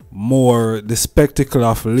more the spectacle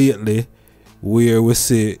of lately, where we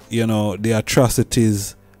see, you know, the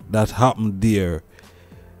atrocities that happened there.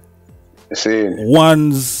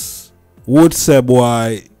 Ones would say,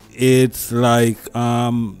 boy, it's like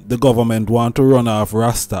the government want to run off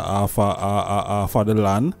Rasta off of the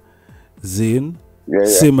land, Zane. Yeah.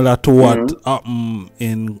 Similar to what happened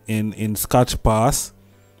in Scotch Pass,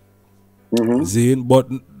 Zane. But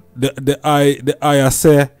the I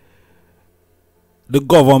say the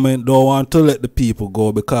government don't want to let the people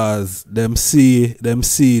go because them see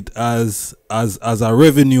it as a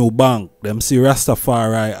revenue bank. Them see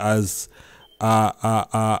Rastafari as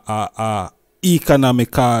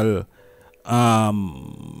economical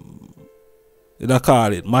they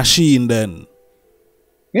call it machine then.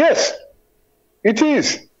 Yes, it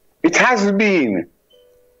is. It has been.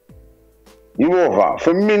 You over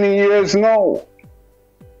for many years now.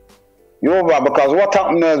 You over because what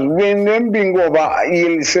happened is when them being over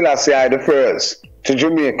Selassie the first to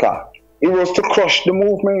Jamaica, it was to crush the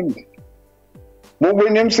movement. But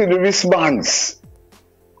when them see the response,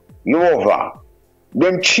 you over,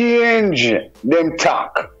 them change them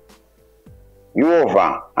talk. You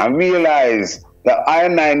over and realize that I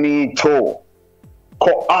and I need to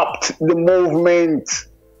co-opt the movement.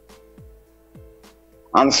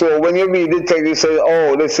 And so when you read the text, you say,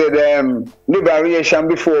 oh, they said liberation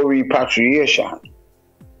before repatriation.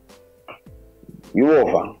 You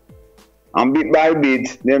over. And bit by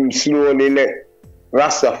bit, them slowly let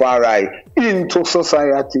Rastafari into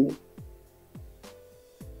society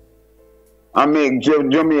and make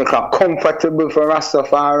Jamaica comfortable for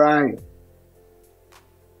Rastafari.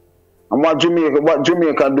 And what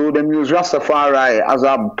Jamaica do, them use Rastafari as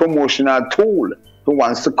a promotional tool to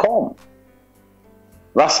wants to come.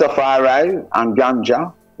 Rastafari and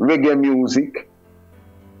ganja, reggae music.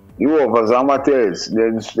 You over, Zamates.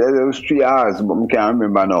 There's 3 hours, but I can't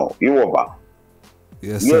remember now. You over.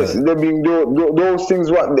 Yes, yes, sir. they being those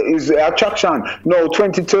things. What is the attraction? No,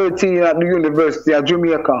 2013 at the University of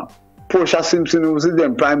Jamaica, Portia Simpson, who was the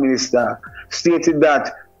then Prime Minister, stated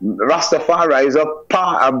that Rastafari is a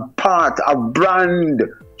part of brand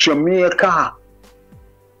Jamaica.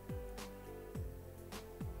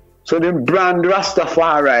 So they brand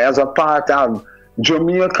Rastafari as a part of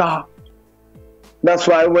Jamaica. That's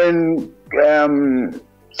why when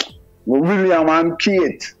William and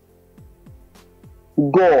Kate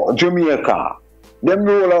go Jamaica, them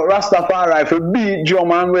roll out Rastafari for beat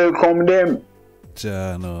drum and welcome them.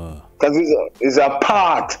 Because it's a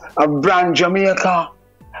part of brand Jamaica.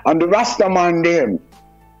 And the Rastaman them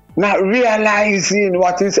not realizing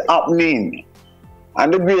what is happening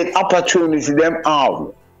and the great opportunity them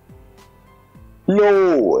have.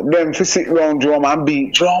 No, them to sit round drum and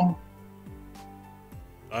beat drum.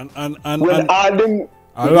 And all them,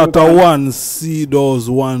 a lot of ones see those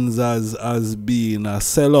ones as being a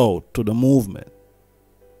sellout to the movement.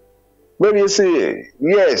 Well, you see,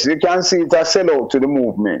 yes, you can see it as sellout to the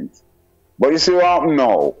movement. But you see what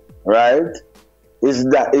now, right? Is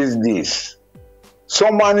this.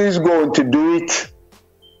 Someone is going to do it.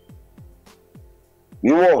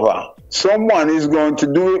 You over. Someone is going to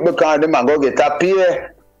do it because they might go get a pay.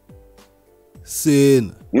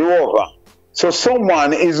 Sin. You over. So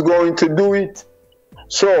someone is going to do it.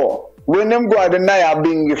 So when them go at the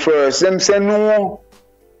Niyahbingi first, them say no.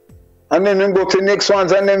 And then them go to the next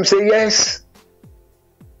ones and them say yes.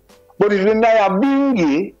 But if the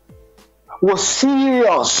Niyahbingi was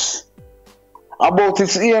serious about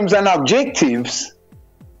its aims and objectives,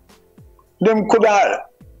 them could have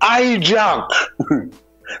hijacked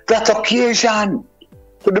that occasion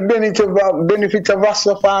for the benefit of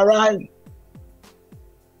Rastafari.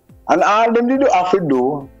 And all them did have to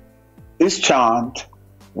do is chant,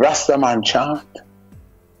 Rastaman chant.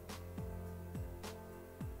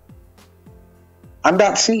 And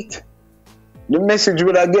that's it. The message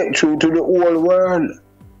will get through to the whole world.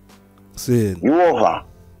 See. You over.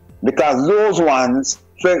 Because those ones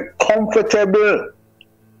felt comfortable.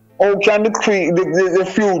 How can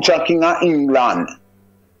the future king of England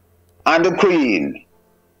and the Queen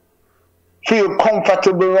feel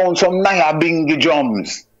comfortable around some Niyahbingi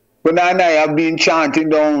drums when I have been chanting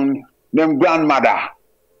down them grandmother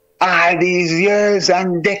all these years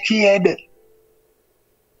and decades?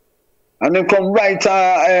 And then come right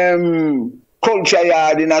culture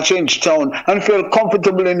yard in a change town and feel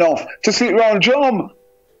comfortable enough to sit around drum.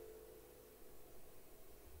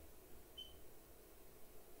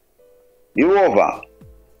 You over.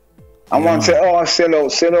 And one say, oh, sell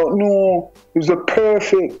out. No, it's a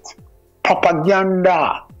perfect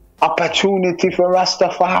propaganda opportunity for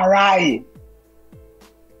Rastafari.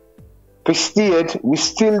 To state, we're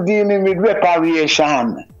still dealing with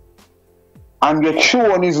reparation. And the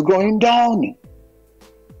throne is going down.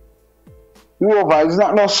 You over. It's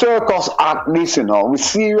not no circus act, this, you know. We're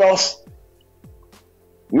serious.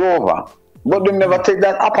 You over. But they never take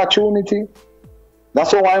that opportunity.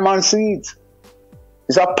 That's how I man see it.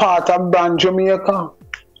 It's a part of brand Jamaica.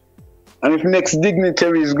 And if next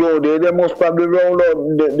dignitaries go there, they must probably roll out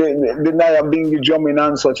the Niyahbingi drumming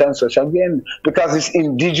and such again. Because it's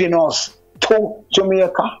indigenous to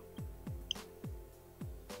Jamaica.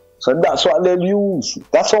 So that's what they'll use.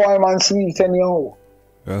 That's how I man see it anyhow.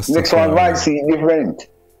 Next one might see it different.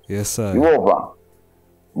 Yes, sir. You over.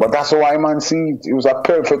 But that's how I man see it. It was a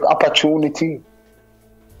perfect opportunity.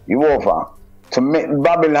 You over. To make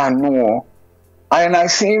Babylon know, I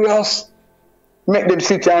serious. Make them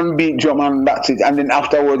sit and beat drum and that's it. And then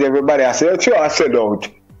afterwards everybody I say, oh, sure, I said out.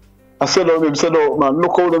 Them said out, man.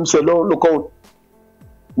 Look how them said out, look out.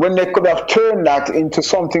 When they could have turned that into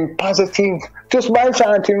something positive just by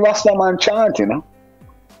chanting Rastaman chant, you know.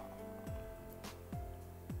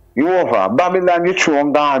 You over. Babylon, you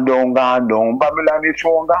throne gone down. Babylon, you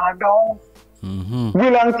throne gone down.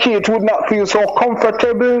 Will and Kate would not feel so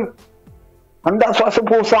comfortable. And that's what's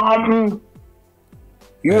supposed to happen.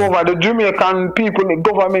 You over the Jamaican people, the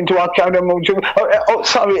government who are carrying them out.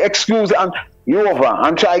 Sorry, excuse, and you over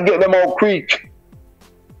and try to get them out quick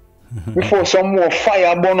before some more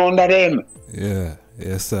fire burn under them. Yeah,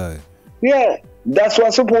 yes, sir. Yeah, That's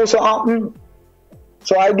what's supposed to happen.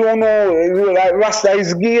 So I don't know, like Rasta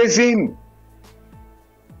is gazing.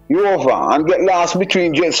 You over and get lost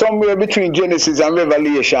between somewhere between Genesis and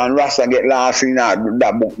Revelation. Rasta get lost in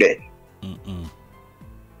that book there.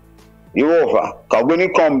 You over. Because when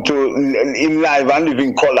you come to in life and live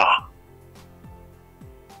in color,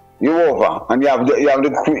 you over. And you have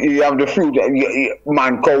the fruit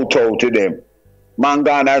man kowtow to them. Man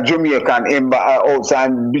gone to Jamaican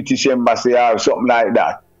outside British embassy or something like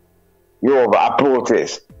that. You over a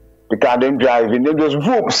protest. Because them driving, they just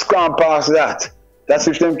whoops come past that. That's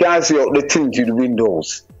if them can't see out the tinted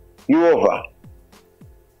windows. You over.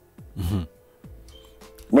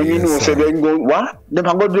 When you know, say they go, what? Them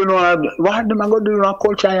are going to do what? Them are going to do a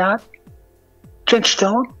culture yard?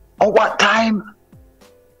 Trenchtown? Or what time?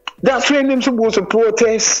 That's when them supposed to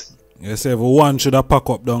protest. Yes, everyone should have pack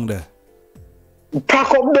up down there.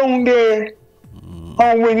 Pack up down there.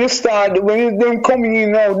 And when you start, when them coming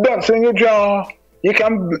in now, that's when you draw. You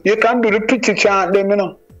can do the pretty chant them, you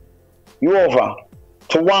know. You over.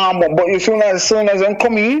 To warm up, but as soon as them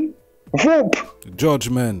come in, whoop.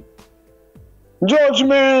 Judgment. You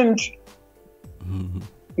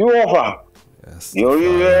over. Yes. You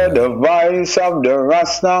hear the voice of the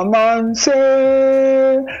Rasta man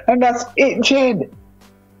say, and that's it, Jed.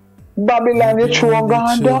 Babylon, your throne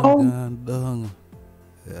gone down.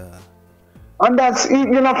 Yeah. And that's it.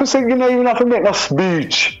 You don't have to say, you don't have to make no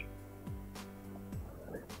speech.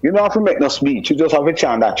 You don't have to make no speech. You just have to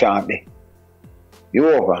chant that chant there. You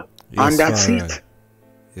over. Yes, and that's sir. it.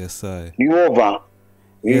 Yes, I. You over.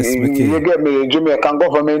 Yes, you get me. The Jamaican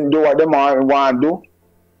government do what they want to do.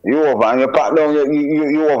 You over. And you pack down,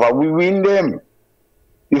 you over. We win them.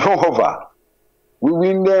 You over. We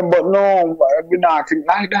win them, but no, we're not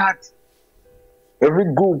like that. Every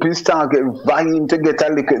group is vying to get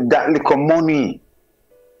that little money.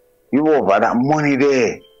 You over. That money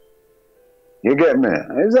there. You get me?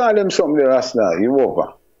 It's all them something there, Rasta. You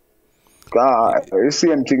over. The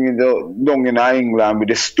same thing down in England with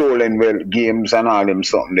the stolen wealth games and all them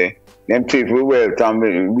something there. Them take we wealth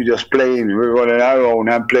and we just playing, we're running around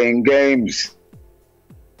and playing games.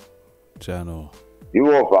 Chano. You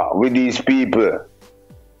over with these people.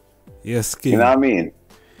 Yes, King. You know what I mean?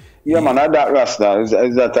 Yeah, man, that Rasta is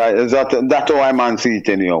that how I man see it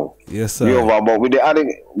anyhow. Yes, sir. You over, but with the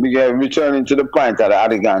we get returning to the point of the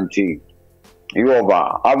Adigun thing. You over.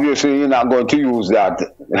 Obviously, you're not going to use that.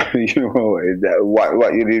 You know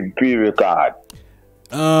what you did pre-record.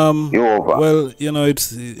 You over. Well, you know,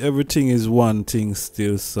 everything is one thing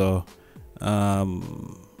still. So, yeah,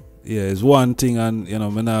 it's one thing, and you know,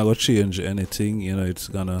 I'm not gonna change anything. You know, it's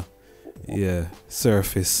gonna,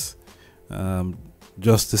 surface,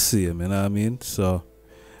 just the same. You know what I mean? So,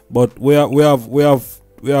 but we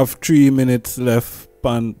have 3 minutes left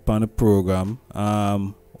on the program.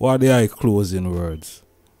 What are the closing words?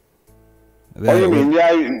 What do you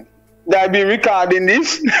mean? They been recording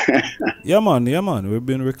this? Yeah, man. We've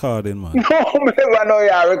been recording, man. No, I know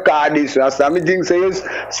you record this. Some things say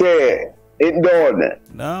it done.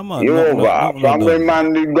 Nah, man. You over. From when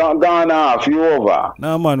man gone off, you over.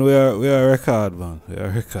 Nah, man. We are record, man. We are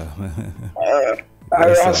record.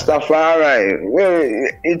 Rastafari. Well,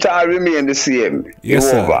 it all remain the same. Yes, you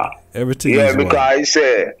sir. Over. Everything is because one. I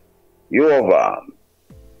say you over.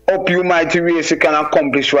 Hope you mighty race you can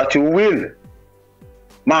accomplish what you will.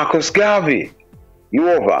 Marcus Garvey, you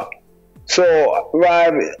over. So,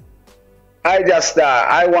 right,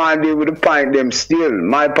 I want to deal with the point them still.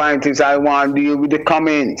 My point is I want to deal with the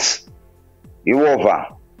comments. You over.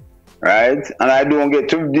 Right? And I don't get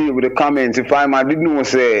to deal with the comments. If I didn't know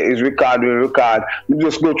say it's record, we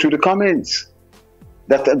just go through the comments.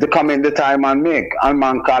 That the comment that I man make. And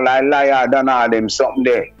man call I liar than all them something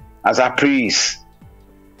there as a priest.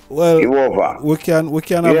 Well, we can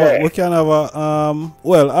have a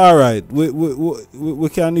well, all right. We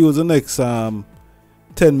can use the next 10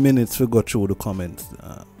 minutes to go through the comments.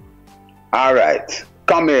 All right.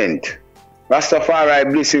 Comment.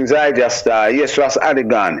 Rastafari blessings. I just yes, Ras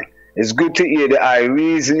Adigun. It's good to hear the I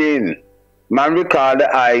reasoning. Man, recall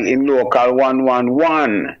the I in local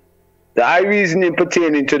 111. The I reasoning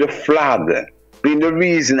pertaining to the flag being the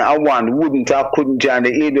reason I wouldn't or couldn't join the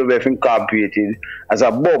EWF Incorporated as a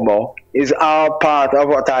Bobo is all part of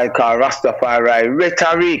what I call Rastafari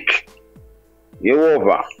rhetoric. You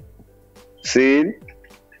over. See?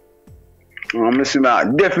 I'm missing my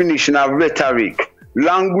definition of rhetoric.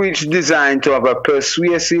 Language designed to have a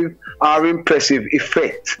persuasive or impressive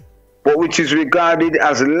effect, but which is regarded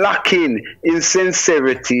as lacking in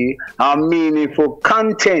sincerity or meaningful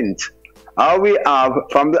content. All we have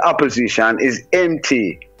from the opposition is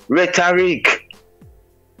empty rhetoric.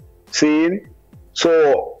 See?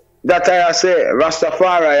 So that I say,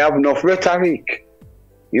 Rastafari have enough rhetoric.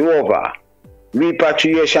 You over.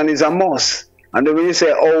 Repatriation is a must. And then when you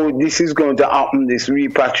say, oh, this is going to happen, this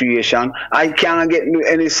repatriation, I can't get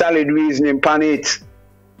any solid reasoning upon it.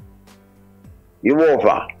 You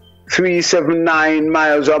over. 379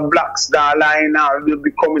 miles of Black Star Line now will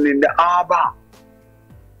be coming in the harbor.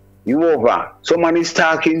 You over. Someone is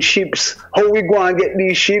talking ships. How we go and get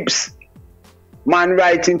these ships? Man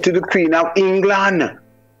writing to the Queen of England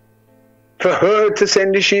for her to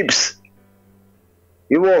send the ships.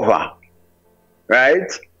 You over. Right?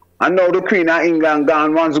 And now the Queen of England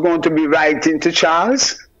gone, one's going to be writing to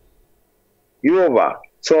Charles. You over.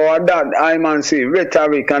 So that I man say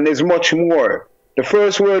rhetoric, and there's much more. The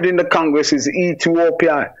first word in the Congress is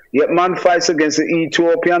Ethiopia. Yet man fights against the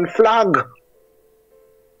Ethiopian flag.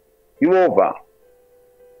 You over.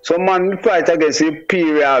 So man fight against the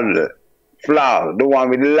imperial flag, the one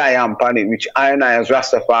with the lion on it, which I as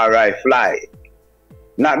Rastafari fly.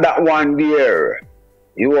 Not that one there.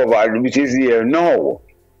 You over, which is here now.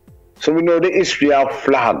 So we know the history of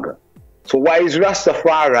flag. So why is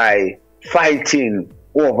Rastafari fighting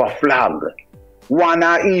over flag? One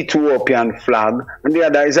is Ethiopian flag and the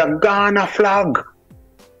other is a Ghana flag.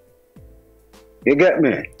 You get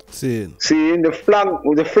me? See, the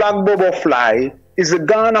flag Bobo fly is the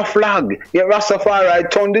Ghana flag. Yet Rastafari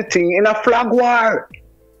turned the thing in a flag war.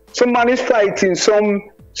 Some man is fighting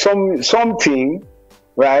something,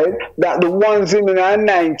 right, that the ones in the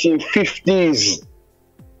 1950s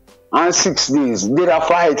and 60s did a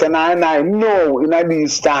fight, and I know in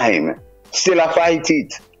this time still a fight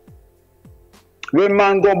it. When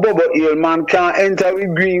man go Bobo Hill, man can't enter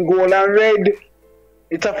with green, gold and red.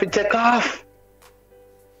 It have to take off.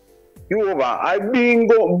 You over. I been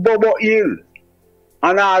go Bobo Hill.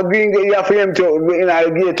 And I green, you have to empty out, in our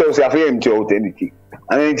gatehouse you have to empty out anything.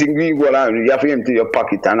 And anything green, gold and red, you have to empty your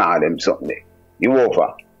pocket and all them something. You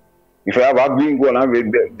over. If you have a green, gold and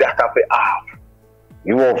red, that have to off.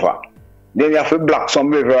 You over. Then you have to block some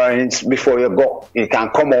reverence before you go. You can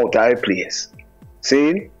come out of a place.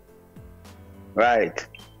 See? Right.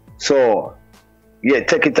 So, yeah,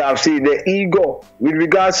 take it off. See, the ego. With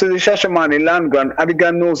regards to the Shashamane land grant,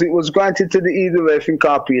 Adigun knows it was granted to the EWF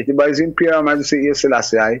Incorporated by His Imperial Majesty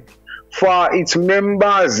Selassie for its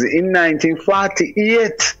members in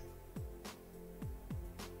 1948.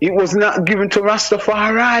 It was not given to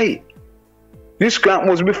Rastafari. This grant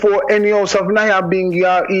was before any house of Niyahbingi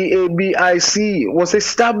or EABIC was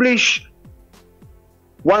established.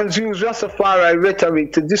 Ones use Rastafari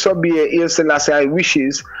rhetoric to disobey Selassie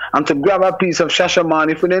wishes and to grab a piece of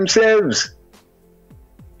Shashamane for themselves.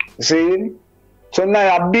 See? So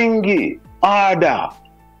Niyahbingi order,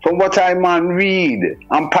 from what I man read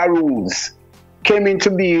and peruse, came into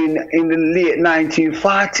being in the late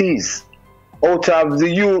 1940s out of the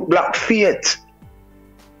youth black faith.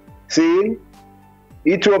 See?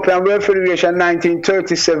 Ethiopian World Federation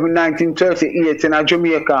 1937-1938 in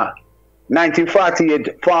Jamaica.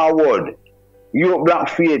 1948 forward. Youth black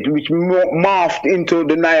faith which morphed into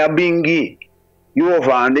the Niyahbingi.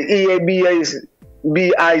 Yoruba and the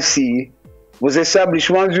EABIC was established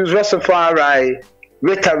once used Rastafari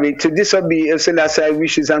rhetoric to disobey Selassie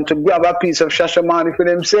wishes and to grab a piece of Shashamane for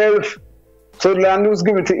themselves. So the land was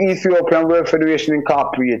given to Ethiopian World Federation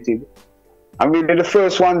Incorporated. And really the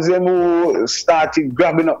first ones them who started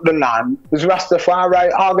grabbing up the land was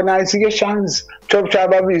Rastafari organizations,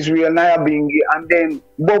 Tribe of Israel, Niyahbingi, and then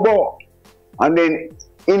Bobo, and then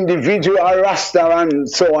individual Rasta and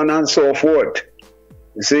so on and so forth.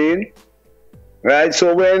 You see? Right?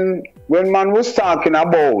 So when man was talking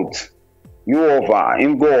about Yoruba,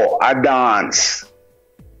 him go a dance,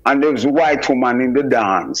 and there was a white woman in the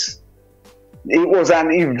dance. It was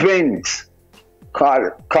an event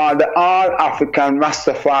called the All African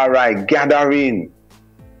Rastafari Gathering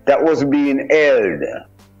that was being held.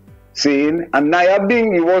 See? And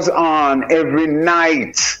Niyahbingi was on every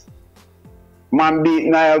night. Man beat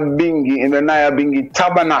Niyahbingi in the Niyahbingi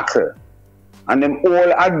Tabernacle. And them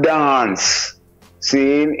all a dance.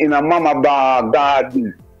 See? In a mama bar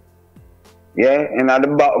garden. Yeah? In a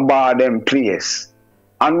bar them place.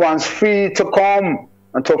 And one's free to come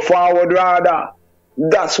and to forward rather.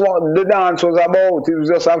 That's what the dance was about. It was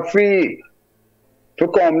just a free to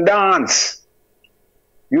come dance.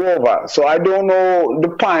 You over. So I don't know the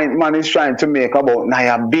point man is trying to make about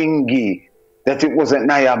Niyahbingi. That it wasn't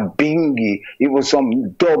Niyahbingi. It was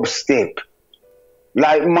some dubstep.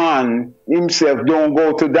 Like man himself don't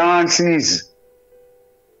go to dances.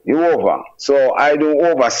 You over. So I don't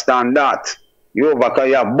understand that. You over because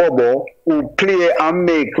you have Bobo who play and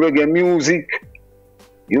make reggae music.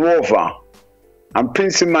 You over. And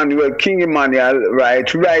Prince Emmanuel, King Emmanuel,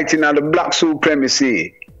 writing on the black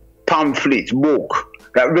supremacy pamphlet book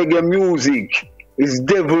that reggae music is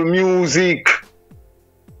devil music.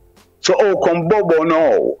 So how come Bobo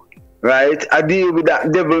now, right? I deal with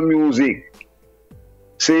that devil music.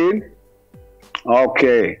 See?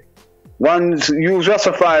 Okay. One's use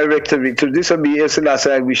Rastafari rhetoric to disobey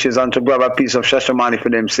Selassie wishes and to grab a piece of Shashamani for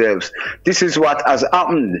themselves. This is what has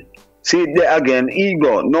happened. See it there again,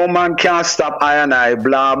 ego. No man can stop I and I,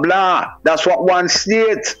 blah, blah. That's what one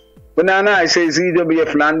state. When I says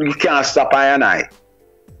EWF land, you can't stop I and I.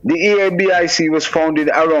 The EABIC was founded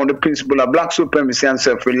around the principle of black supremacy and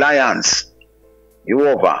self-reliance. You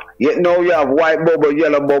over. Yet now you have white Bobo,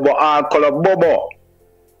 yellow Bobo, all color Bobo.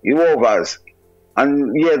 You overs.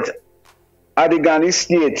 And yet Adigun is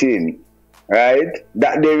stating, right,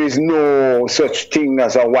 that there is no such thing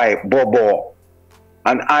as a white Bobo.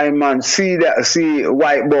 And I man see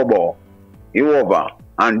white Bobo, you over,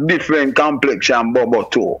 and different complexion Bobo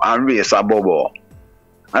too, and race of Bobo.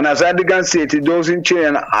 And as Adigun stated, those in Chile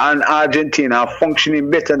and Argentina are functioning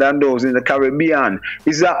better than those in the Caribbean.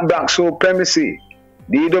 Is that black supremacy?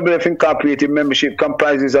 The EWF Incorporated membership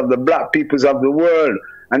comprises of the black peoples of the world,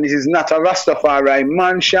 and it is not a Rastafari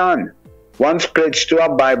mansion. Once pledged to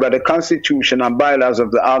abide by the constitution and bylaws of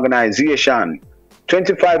the organization.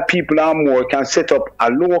 25 people or more can set up a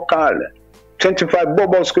local. 25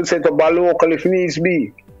 Bobos could set up a local if needs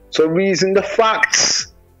be. So reason the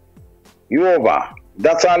facts. You over.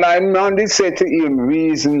 That's all I man did say to him.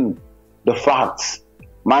 Reason the facts.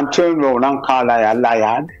 Man turn around and call I a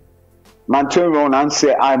liar. Man turn around and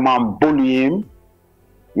say I man bully him.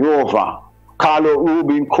 You over. Call out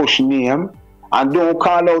Ruben Kush name. And don't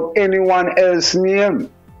call out anyone else's name.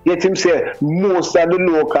 Yet him say most of the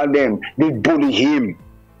local them, they bully him.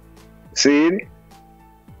 See?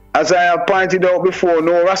 As I have pointed out before,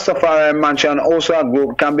 no Rastafari mansion also a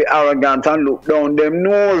group can be arrogant and look down them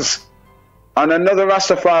nose on another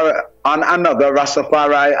Rastafari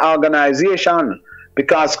organization.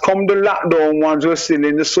 Because come the lockdown, ones were still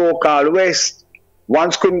in the so-called West.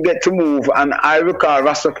 Ones couldn't get to move, and I recall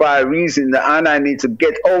Rastafari reason that I need to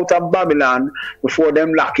get out of Babylon before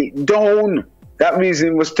them lock it down. That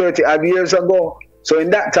reason was 30 odd years ago. So in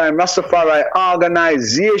that time, Rastafari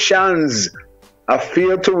organizations have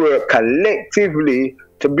failed to work collectively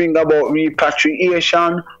to bring about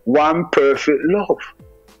repatriation, one perfect love.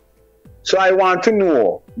 So I want to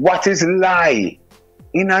know what is lie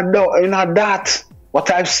in that, what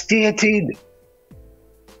I've stated.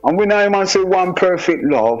 And when I man say one perfect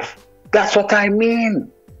love, that's what I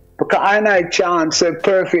mean. Because I chant say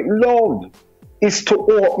perfect love is to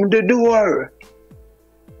open the door.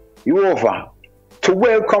 You over. To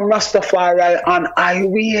welcome Rastafari on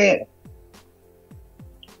highway.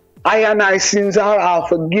 I and I sins are all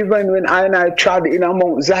forgiven when I and I trod in a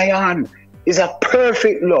Mount Zion. Is a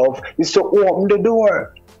perfect love is to open the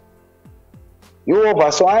door. You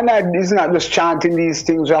over. So I and I is not just chanting these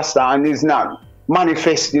things, Rasta, and is not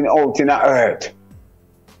manifesting out in the earth.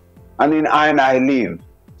 And in I and I live.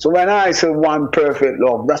 So when I say one perfect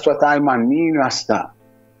love, that's what I mean, Rasta.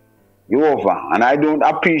 You over. And I don't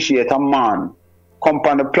appreciate a man come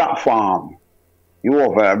on the platform. You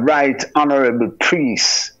over. Right honorable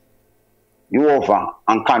priest. You over.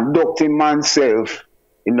 And conducting manself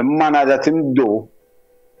in the manner that him do.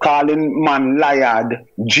 Calling man liar,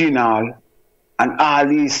 ginal, and all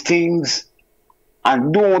these things.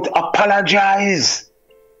 And don't apologize.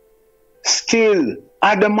 Still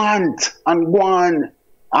adamant and go on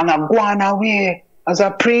away as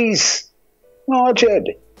a priest. No, Jed.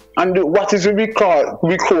 And what is the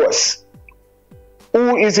recourse?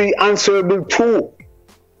 Who is he answerable to?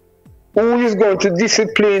 Who is going to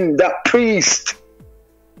discipline that priest?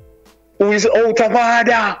 Who is out of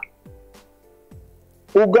order?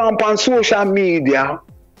 Who gone on social media,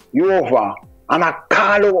 you over, and I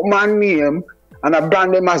call out my name and I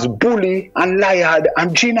brand them as bully and liar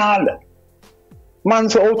and ginal.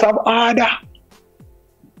 Man's out of order.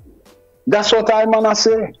 That's what I wanna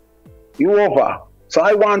say. You over. So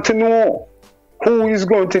I want to know who is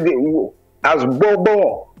going to do as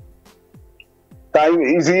Bobo.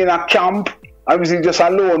 Is he in a camp or is he just a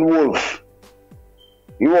lone wolf?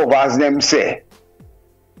 You over, as them say.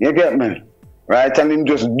 You get me? Right? And him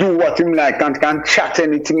just do what him like and can chat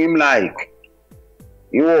anything him like.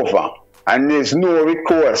 You over. And there's no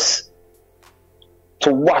recourse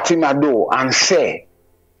to what him a do and say.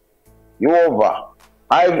 You over.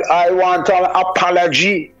 I want an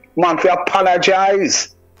apology. Man, to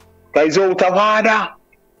apologize. Because he's out of order.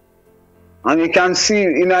 And you can see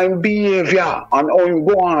in his behavior and how him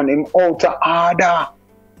go on, him out of order.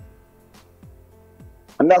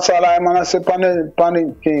 And that's all I'm gonna say,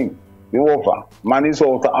 panic king. You over. Man is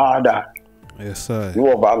out of order. Yes, sir.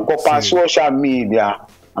 You over. I go on social media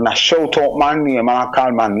and I shout out my name and I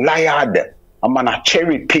call man liar. And man a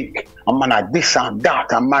cherry pick. And man a this and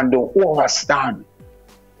that. And man don't overstand.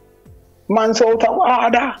 Man's out of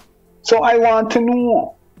order. So I want to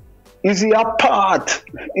know. Is he a part?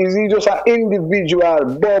 Is he just an individual,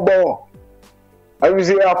 Bobo? Or is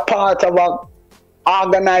he a part of an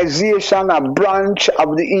organization, a branch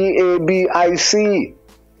of the EWF?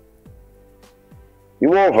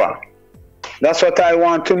 You over? That's what I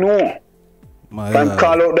want to know. Can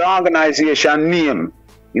call out the organization name.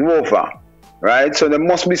 You over? Right? So there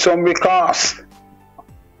must be some recourse.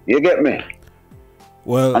 You get me?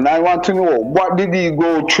 Well, and I want to know, what did he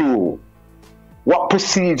go through? What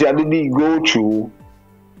procedure did he go through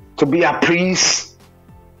to be a priest?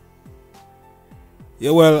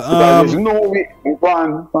 Yeah, well, there's no way.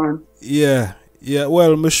 Fine. Yeah.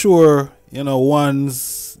 Well, I'm sure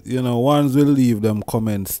ones will leave them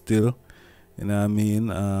comments still. You know what I mean?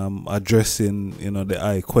 Addressing the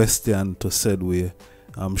I question to said way.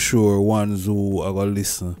 I'm sure ones who are gonna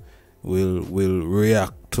listen will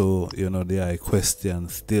react to the I question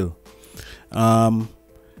still.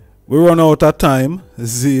 We run out of time,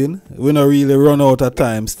 Zine. We not really run out of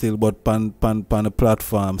time still, but pan the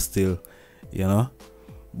platform still,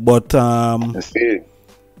 But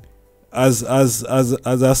as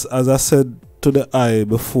I said to the eye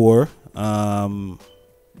before,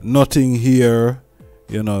 nothing here,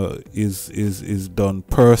 is done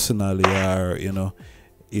personally, or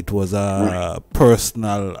it was a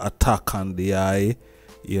personal attack on the eye,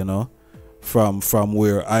 from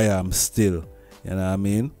where I am still. You know what I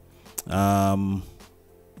mean?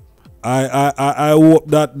 I hope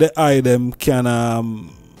that the item can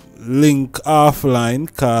link offline,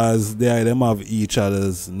 cause the item have each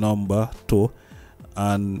other's number too,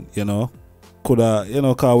 and coulda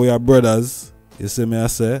cause we are brothers, you see me I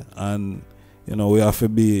say, and we have to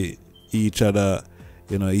be each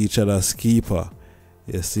other's keeper.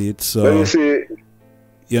 You see it, so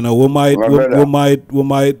we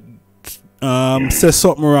might say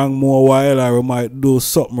something wrong more while, or we might do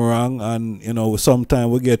something wrong, and sometimes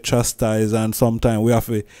we get chastised, and sometimes we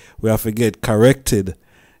have to get corrected.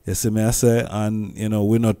 You see me I say, and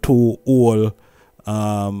we're not too old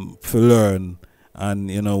to learn, and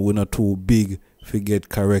we're not too big to get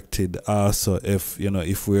corrected. Also, if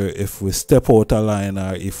we step out of line,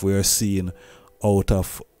 or if we're seen out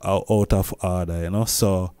of order,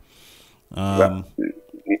 so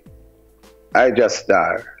I just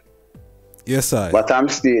start. Yes, I. What I'm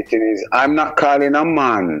stating is, I'm not calling a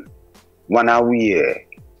man when I wear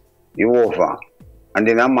you over, and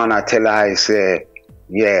then a man I tell her, I say,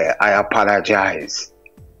 yeah, I apologize.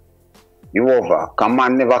 You over. Come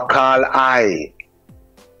on, never call I.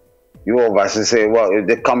 You over. So say, well, if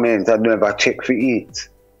the comment I never check for it.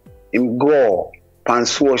 Him go on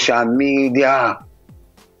social media.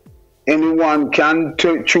 Anyone can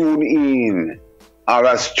tune in, or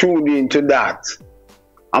has tuned into that.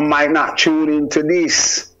 I might not tune into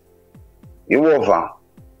this. You over.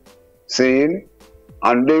 See?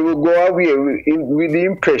 And they will go away with the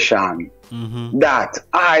impression that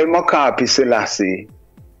I, Moqapi Selassie,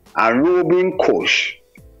 and Robin Kush,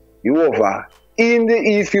 you over, in the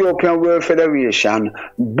Ethiopian World Federation,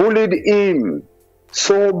 bullied him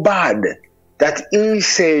so bad that he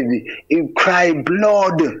said he cried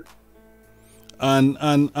blood. And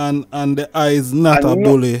the eye is not a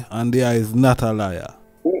bully, and the eye is not a liar.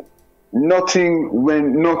 Nothing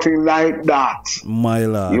like that. My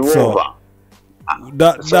lord. You so over.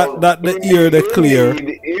 That the ear the clear.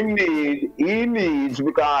 He needs,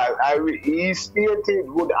 because he stated,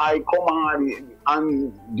 would I come on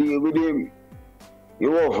and deal with him?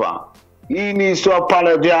 You over. He needs to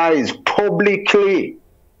apologize publicly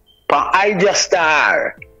for I just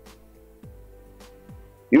star.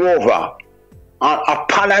 You over. And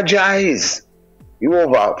apologize. You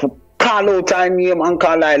over. For call out our name and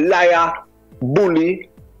call like liar, bully,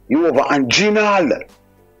 you over, and genial.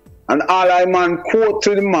 And all I man quote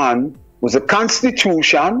to the man was the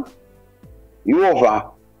Constitution, you over,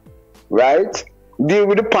 right? Deal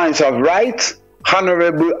with the points of right,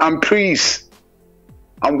 honorable, and priest,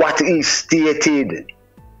 and what he stated.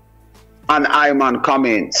 And I man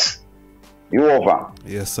comments, you over.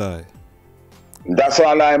 Yes, I. That's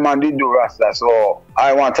all I man did do, Rasta. So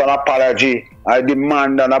I want an apology. I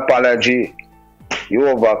demand an apology. You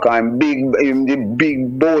over, I'm the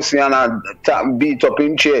big boss, and I beat up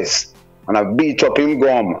him chest, and I beat up him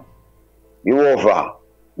gum. You over,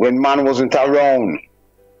 when man wasn't around.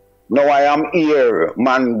 Now I am here,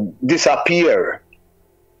 man disappear.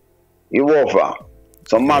 You over.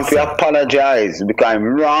 So man, if you apologize because I'm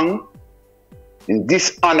wrong, and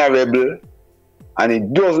dishonorable, and he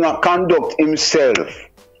does not conduct himself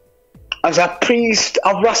as a priest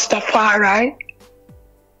of Rastafari.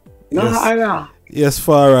 No, yes,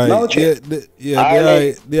 far right. No,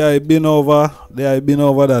 they have been over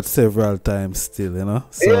that several times still, you know.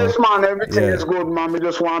 So, yes, man, everything is good, man. We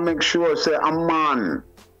just want to make sure, say, a man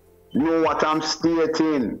know what I'm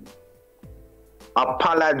stating.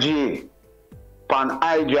 Apology pan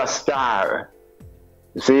Hydra Star.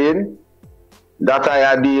 See? That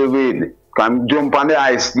I deal with. Can jump on the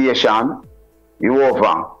ice station, you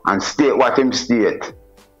over, and state what him state.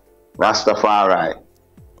 Rastafari.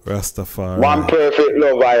 One perfect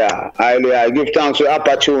love I give thanks for the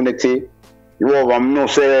opportunity. You over, no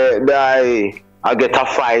say that I get a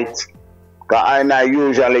fight. Cause I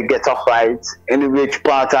usually get a fight. Any which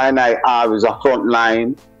part I have is a front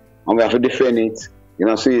line. I'm going to defend it. You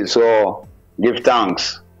know, see it. So give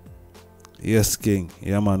thanks. Yes, King.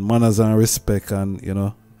 Yeah, man. Manners and respect and, you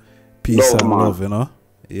know, peace and love, you know.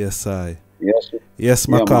 Yes, I. Yes,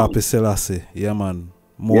 Moqapi Selassie. Yeah, man.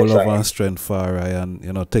 More love and strength for I and,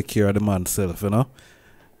 you know, take care of the man self, you know.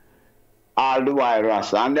 All the while,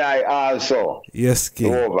 Rasta. And I also. Yes,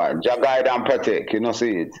 King. Over. Guide and protect. You know,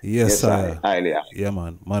 see it. Yes, I. Yeah,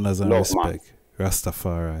 man. Manners and respect. Man.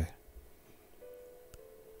 Rastafari.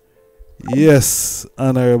 Yes,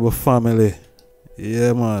 honorable family.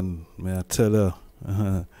 Yeah, man. May I tell you.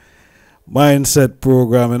 Mindset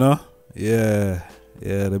program, you know. Yeah,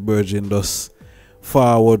 the Virgin does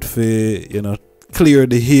forward for, you know, clear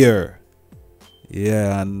the hair.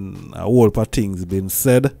 Yeah, and a whole lot of things been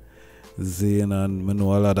said. Zane and I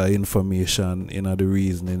know a lot of information in the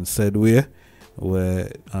reasoning said where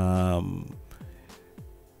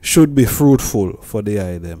should be fruitful for the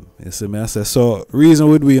item. You see me? I say so. Reason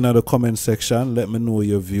would be in the comment section. Let me know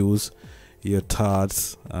your views, your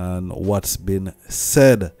thoughts, and what's been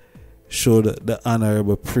said. Should the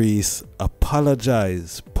honorable priest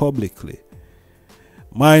apologize publicly?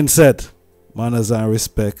 Mindset, manners and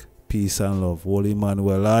respect, peace and love. Holy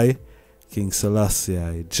Emmanuel I, King Selassie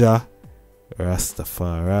I, Jah,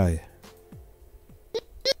 Rastafari.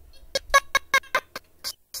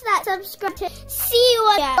 That subscribe to see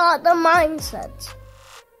you start the mindset.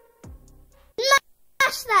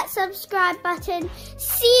 Smash that subscribe button.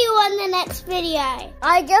 See you on the next video.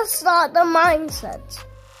 I just start the mindset.